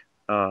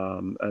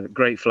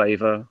 great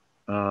flavor.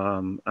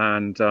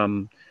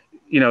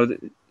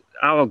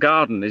 Our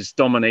garden is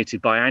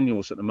dominated by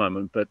annuals at the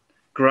moment, but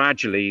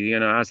gradually,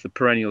 as the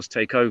perennials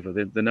take over,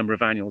 the number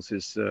of annuals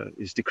is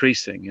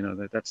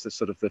decreasing. That's the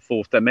sort of the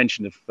fourth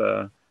dimension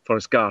of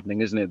forest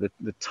gardening, isn't it?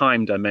 The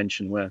time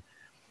dimension, where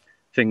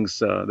things,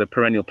 the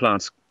perennial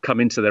plants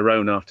come into their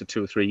own after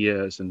 2 or 3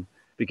 years and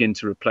begin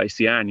to replace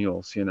the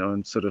annuals.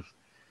 And sort of,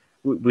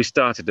 we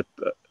started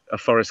a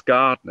forest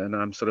garden, and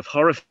I'm sort of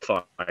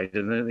horrified at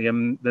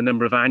the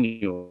number of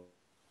annuals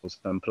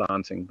I'm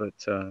planting, but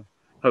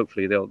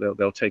hopefully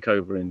they'll take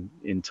over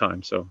in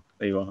time. So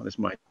there you are. There's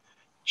my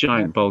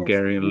giant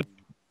Bulgarian.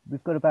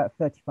 We've got about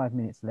 35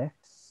 minutes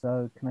left,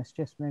 so can I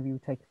suggest maybe we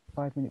take a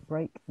 5-minute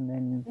break, and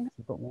then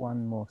we've got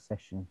one more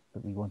session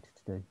that we wanted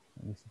to do.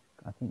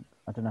 I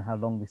don't know how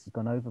long this has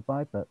gone over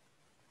by, but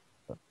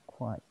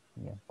quite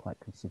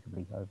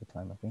considerably over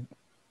time, I think.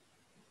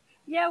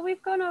 Yeah,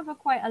 we've gone over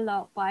quite a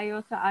lot, but I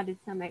also added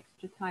some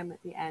extra time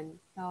at the end,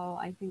 so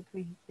I think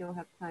we still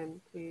have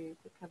time to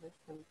cover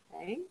some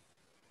things.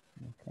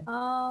 Okay.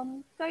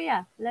 So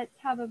yeah, let's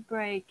have a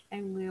break,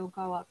 and we'll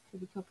go up to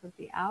the top of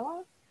the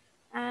hour,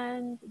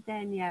 and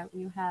then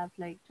you have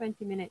like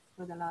 20 minutes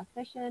for the last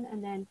session,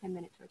 and then 10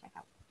 minutes for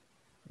checkout.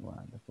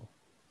 Wonderful.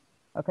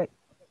 Okay,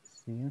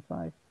 see you in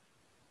 5.